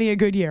he's not having a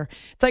good year.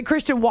 It's like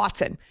Christian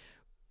Watson,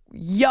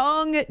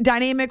 young,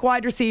 dynamic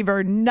wide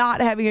receiver,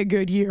 not having a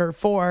good year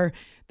for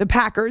the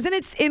Packers. And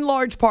it's in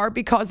large part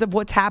because of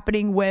what's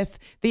happening with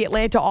the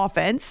Atlanta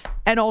offense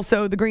and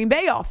also the Green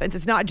Bay offense.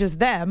 It's not just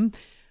them.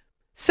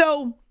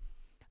 So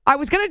I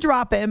was going to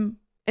drop him.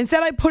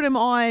 Instead, I put him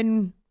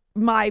on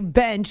my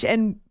bench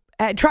and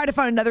try to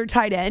find another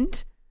tight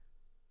end.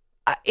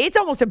 It's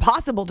almost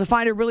impossible to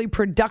find a really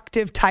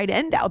productive tight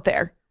end out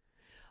there.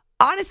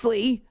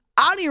 Honestly,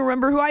 I don't even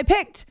remember who I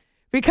picked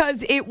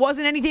because it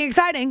wasn't anything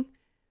exciting.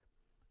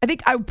 I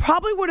think I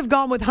probably would have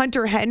gone with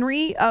Hunter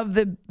Henry of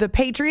the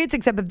Patriots,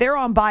 except that they're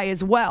on bye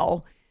as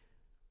well.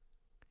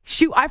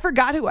 Shoot, I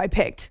forgot who I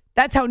picked.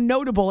 That's how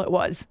notable it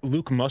was.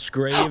 Luke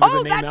Musgrave.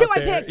 Oh, that's who I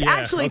picked. Yeah,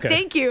 actually, okay.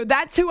 Thank you.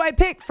 That's who I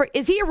picked.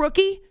 Is he a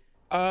rookie?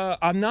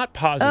 I'm not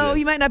positive. Oh,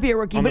 he might not be a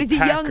rookie, but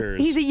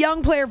he's a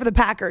young player for the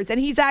Packers, and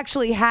he's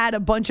actually had a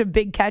bunch of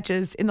big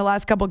catches in the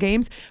last couple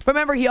games. But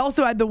remember, he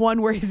also had the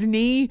one where his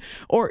knee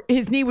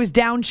was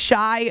down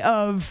shy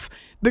of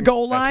the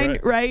goal line,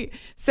 right?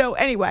 So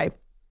anyway,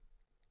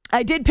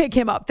 I did pick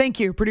him up. Thank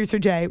you, Producer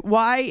Jay.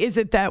 Why is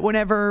it that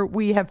whenever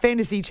we have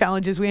fantasy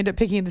challenges, we end up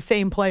picking the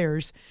same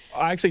players?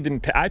 I actually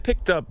didn't. I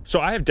picked up.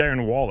 So I have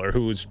Darren Waller,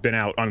 who's been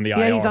out on the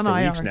IR he's on for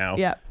IR. weeks now.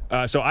 Yeah.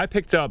 So I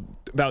picked up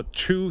about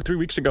 2-3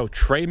 weeks ago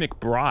Trey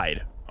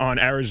McBride on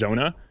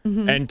Arizona,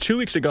 and 2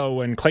 weeks ago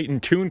when Clayton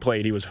Tune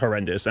played, he was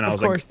horrendous, and I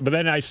was like, but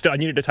then I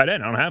needed a tight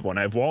end. I don't have one.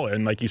 I have Waller,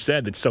 and like you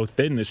said, it's so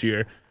thin this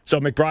year. So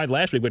McBride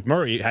last week with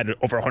Murray had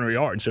over 100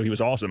 yards, so he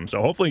was awesome.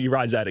 So hopefully he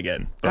rides that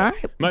again. But all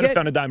right, might have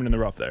found a diamond in the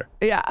rough there.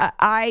 Yeah,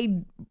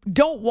 I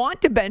don't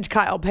want to bench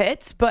Kyle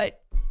Pitts,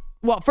 but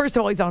first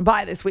of all, he's on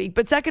bye this week,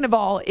 but second of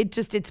all,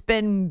 it's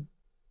been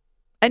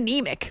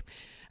anemic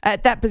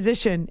at that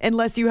position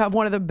unless you have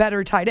one of the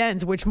better tight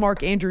ends, which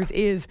Mark Andrews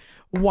is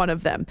one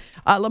of them.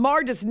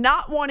 Lamar does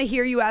not want to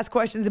hear you ask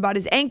questions about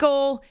his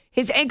ankle.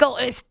 His ankle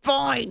is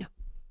fine.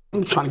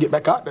 I'm trying to get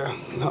back out there.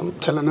 I'm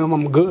telling them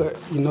I'm good,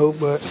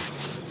 but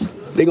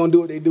They're going to do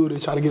what they do to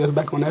try to get us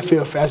back on that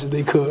field fast as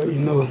they could,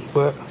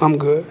 But I'm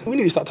good. We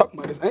need to start talking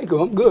about this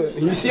ankle. I'm good.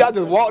 And you see, I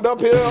just walked up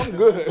here. I'm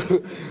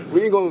good.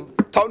 We ain't going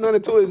to talk nothing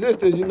into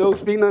existence,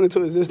 Speak nothing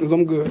into existence.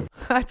 I'm good.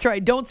 That's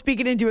right. Don't speak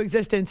it into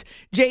existence.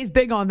 Jay's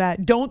big on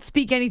that. Don't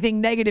speak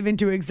anything negative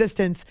into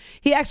existence.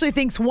 He actually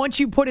thinks once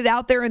you put it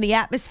out there in the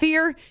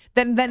atmosphere,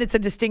 then it's a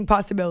distinct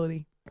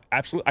possibility.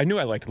 Absolutely. I knew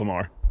I liked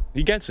Lamar.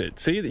 He gets it.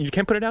 See, you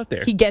can't put it out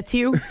there. He gets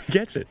you. He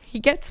gets it. He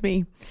gets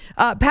me.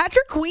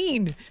 Patrick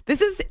Queen.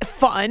 This is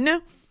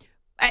fun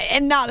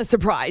and not a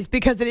surprise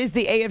because it is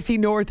the AFC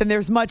North and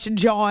there's much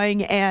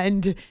jawing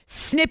and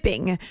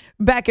snipping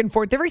back and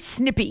forth. They're very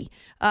snippy.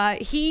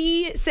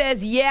 He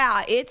says,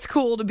 yeah, it's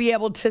cool to be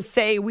able to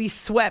say we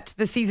swept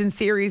the season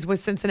series with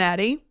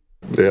Cincinnati.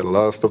 They had a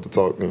lot of stuff to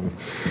talk and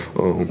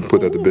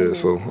put that to bed.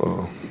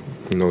 So,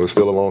 it's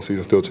still a long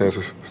season, still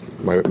chances.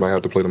 Might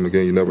have to play them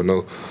again. You never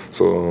know.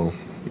 So,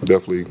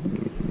 definitely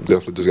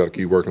just got to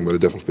keep working, but it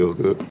definitely feels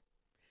good.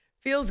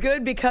 Feels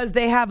good because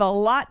they have a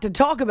lot to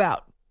talk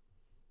about.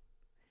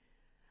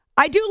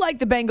 I do like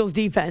the Bengals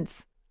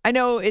defense. I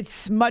know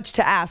it's much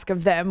to ask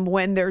of them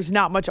when there's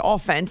not much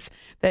offense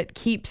that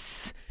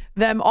keeps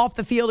them off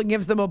the field and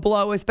gives them a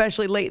blow,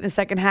 especially late in the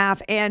second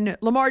half. And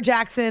Lamar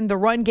Jackson, the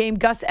run game,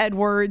 Gus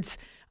Edwards,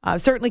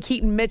 certainly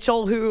Keaton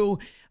Mitchell, who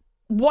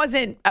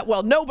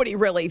nobody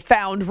really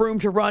found room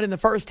to run in the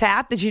first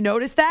half. Did you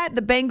notice that?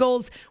 The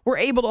Bengals were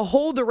able to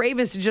hold the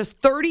Ravens to just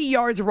 30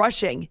 yards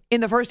rushing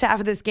in the first half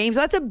of this game.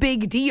 So that's a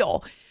big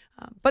deal.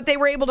 But they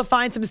were able to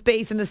find some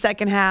space in the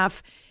second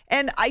half.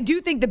 And I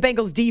do think the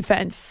Bengals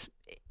defense,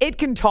 it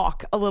can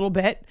talk a little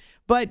bit,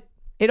 but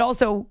it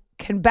also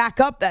can back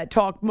up that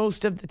talk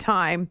most of the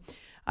time.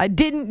 I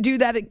didn't do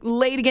that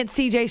late against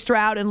C.J.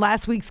 Stroud in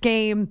last week's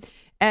game,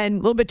 and a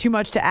little bit too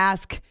much to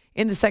ask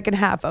in the second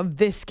half of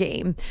this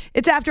game.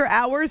 It's After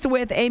Hours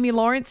with Amy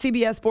Lawrence,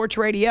 CBS Sports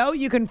Radio.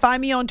 You can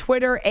find me on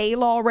Twitter,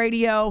 A-Law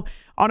Radio,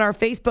 on our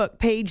Facebook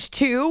page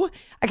too.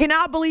 I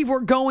cannot believe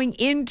we're going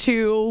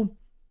into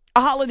a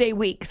holiday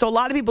week. So a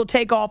lot of people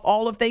take off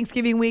all of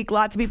Thanksgiving week,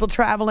 lots of people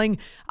traveling.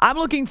 I'm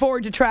looking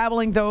forward to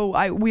traveling, though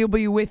I will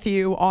be with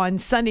you on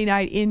Sunday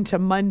night into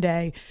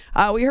Monday.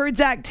 We heard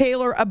Zach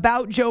Taylor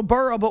about Joe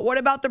Burrow, but what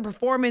about the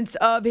performance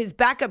of his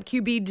backup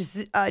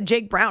QB,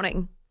 Jake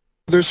Browning?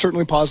 There's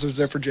certainly positives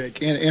there for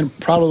Jake, and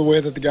proud of the way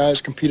that the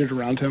guys competed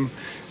around him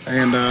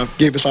and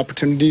gave us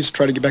opportunities to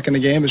try to get back in the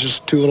game. It's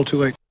just too little too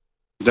late.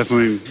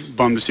 Definitely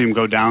bummed to see him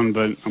go down,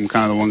 but I'm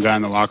kind of the one guy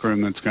in the locker room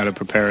that's got to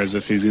prepare as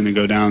if he's going to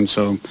go down.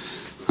 So,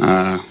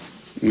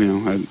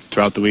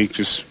 throughout the week,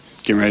 just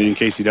getting ready in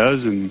case he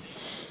does, and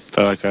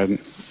felt like I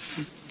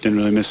didn't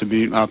really miss a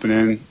beat hopping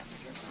in.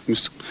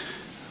 Just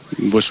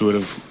wish we would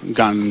have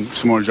gotten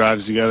some more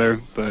drives together,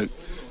 but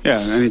yeah,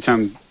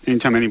 anytime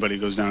anybody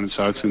goes down, it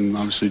sucks, and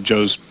obviously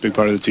Joe's a big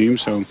part of the team,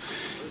 so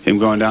him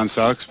going down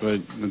sucks,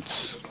 but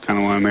that's kind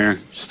of why I'm here,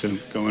 just to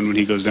go in when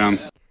he goes down.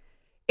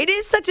 It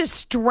is such a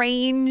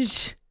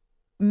strange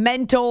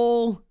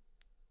mental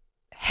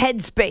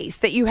headspace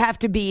that you have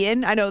to be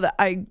in. I know that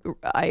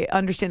I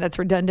understand that's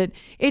redundant.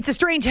 It's a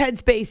strange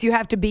headspace you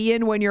have to be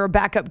in when you're a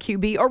backup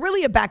QB, or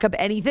really a backup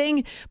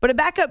anything, but a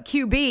backup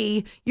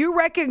QB, you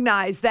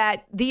recognize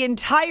that the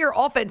entire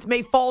offense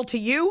may fall to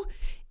you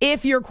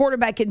if your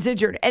quarterback gets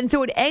injured. And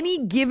so at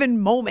any given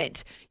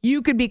moment,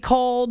 you could be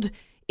called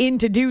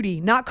into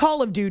duty, not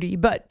Call of Duty,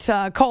 but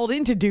called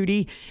into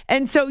duty.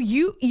 And so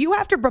you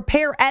have to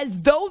prepare as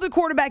though the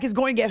quarterback is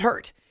going to get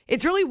hurt.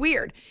 It's really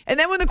weird. And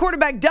then when the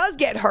quarterback does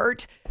get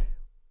hurt,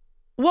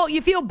 well, you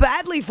feel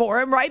badly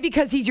for him, right?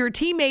 Because he's your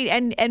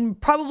teammate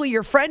and probably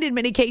your friend in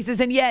many cases.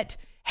 And yet,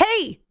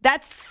 hey,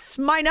 that's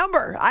my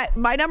number.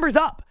 My number's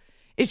up.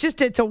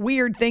 It's a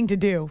weird thing to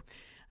do.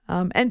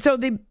 And so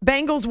the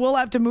Bengals will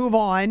have to move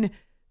on,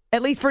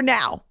 at least for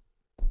now.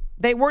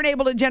 They weren't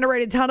able to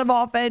generate a ton of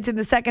offense in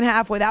the second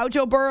half without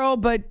Joe Burrow,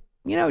 but,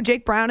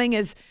 Jake Browning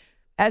is,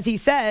 as he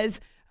says,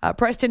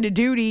 pressed into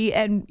duty.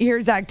 And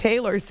here's Zach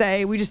Taylor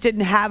say, we just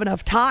didn't have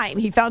enough time.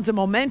 He found some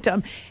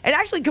momentum and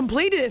actually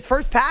completed his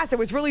first pass. It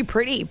was really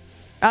pretty.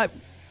 A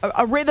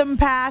rhythm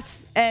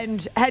pass,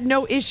 and had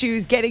no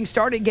issues getting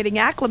started, getting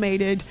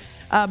acclimated,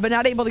 but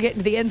not able to get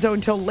into the end zone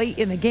until late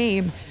in the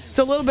game.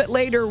 So a little bit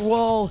later,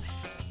 we'll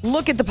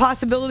look at the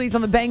possibilities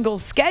on the Bengals'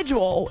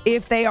 schedule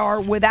if they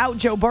are without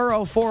Joe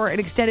Burrow for an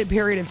extended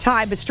period of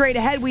time. But straight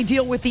ahead, we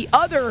deal with the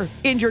other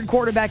injured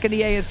quarterback in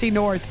the AFC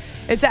North.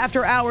 It's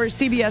After Hours,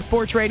 CBS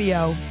Sports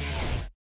Radio.